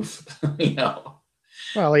goof,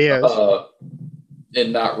 Well, he is.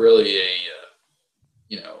 And not really a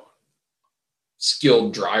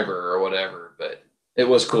skilled driver or whatever, but it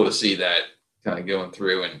was cool to see that kind of going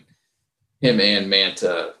through, and him and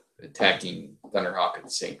Manta attacking Thunderhawk at the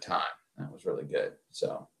same time. That was really good.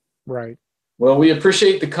 So, right. Well, we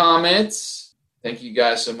appreciate the comments. Thank you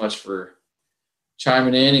guys so much for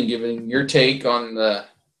chiming in and giving your take on the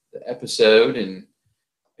episode. And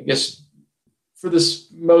I guess for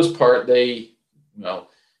this most part,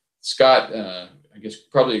 Scott, I guess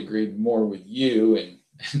probably agreed more with you, and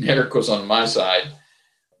Eric was on my side,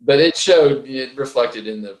 but it reflected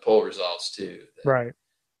in the poll results too. Right.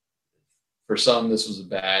 For some, this was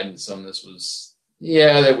bad, and some this was,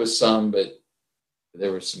 there was some, but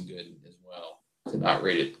there was some good as well, to not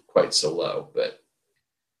rate it quite so low. But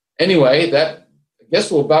anyway, I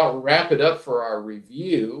guess we'll about wrap it up for our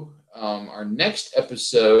review. Our next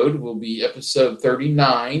episode will be episode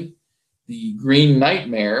 39, The Green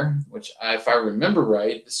Nightmare, which, if I remember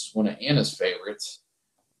right, this is one of Anna's favorites.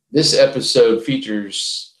 This episode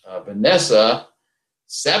features Vanessa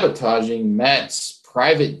sabotaging Matt's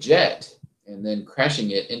private jet and then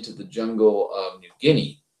crashing it into the jungle of New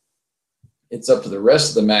Guinea. It's up to the rest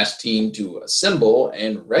of the masked team to assemble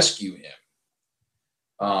and rescue him.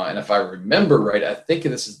 And if I remember right, I think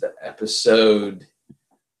this is the episode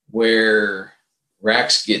where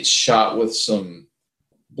Rax gets shot with some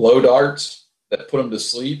blow darts that put him to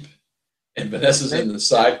sleep, and Vanessa's in the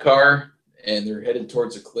sidecar, and they're headed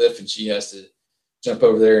towards a cliff, and she has to jump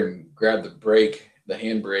over there and grab the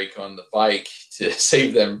handbrake on the bike to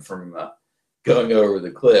save them from going over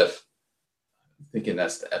the cliff. I'm thinking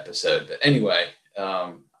that's the episode. But anyway,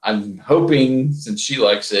 I'm hoping, since she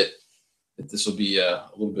likes it, that this will be a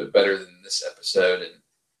little bit better than this episode and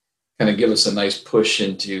kind of give us a nice push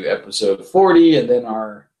into episode 40, and then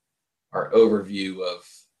our overview of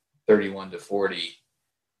 31 to 40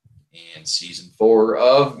 and season 4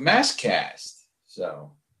 of Maskcast.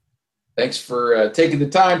 So thanks for taking the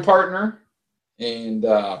time, partner. And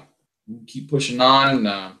keep pushing on.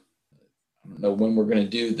 I don't know when we're going to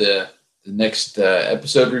do the next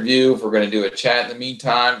episode review, if we're going to do a chat in the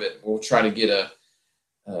meantime, but we'll try to get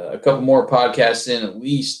a couple more podcasts in at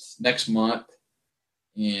least next month.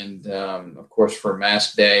 And, of course, for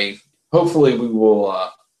Mask Day, hopefully we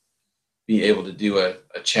will be able to do a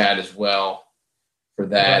chat as well for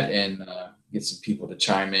that and get some people to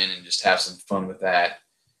chime in and just have some fun with that.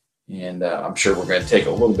 And I'm sure we're going to take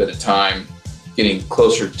a little bit of time getting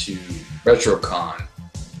closer to RetroCon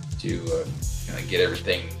to kind of get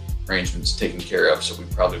everything, arrangements taken care of, so we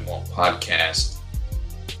probably won't podcast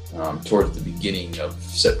towards the beginning of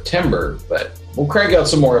September, but we'll crank out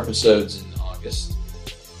some more episodes in August.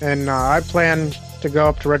 And I plan to go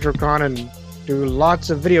up to RetroCon and do lots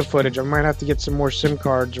of video footage. I might have to get some more SIM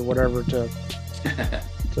cards or whatever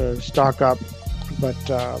to stock up, but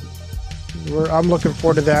I'm looking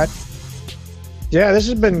forward to that. Yeah, this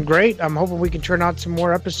has been great. I'm hoping we can turn out some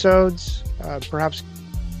more episodes, perhaps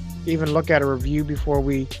even look at a review before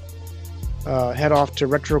we head off to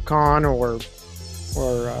RetroCon or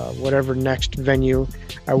whatever next venue.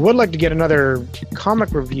 I would like to get another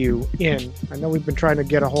comic review in. I know we've been trying to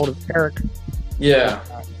get a hold of Eric. Yeah,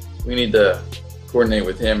 we need to coordinate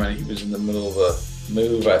with him. He was in the middle of a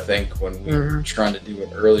move, I think, when we were trying to do it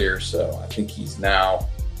earlier, so I think he's now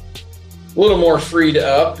a little more freed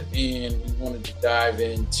up, and we wanted to dive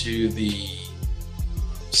into the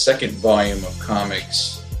second volume of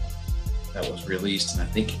comics that was released in, I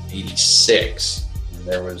think, 86. And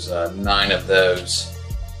there was 9 of those,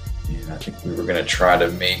 and I think we were going to try to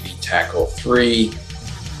maybe tackle 3, the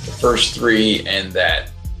first 3, and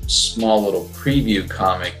that small little preview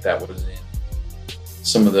comic that was in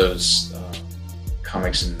some of those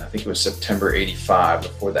comics in, I think it was September 85,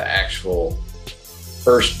 before the actual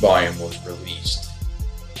first volume was released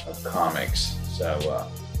of comics. So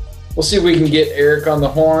we'll see if we can get Eric on the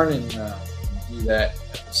horn and do that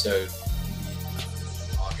episode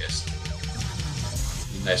in August.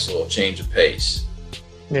 Be a nice little change of pace.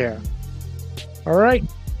 Yeah. All right.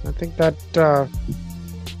 I think that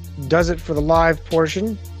does it for the live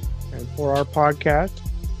portion and for our podcast.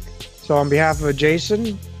 So on behalf of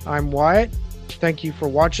Jason, I'm Wyatt. Thank you for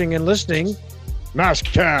watching and listening.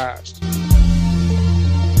 Maskcast.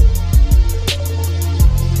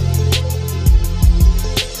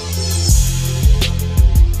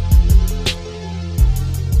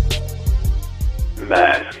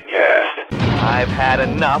 Maskcast. I've had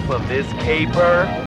enough of this caper.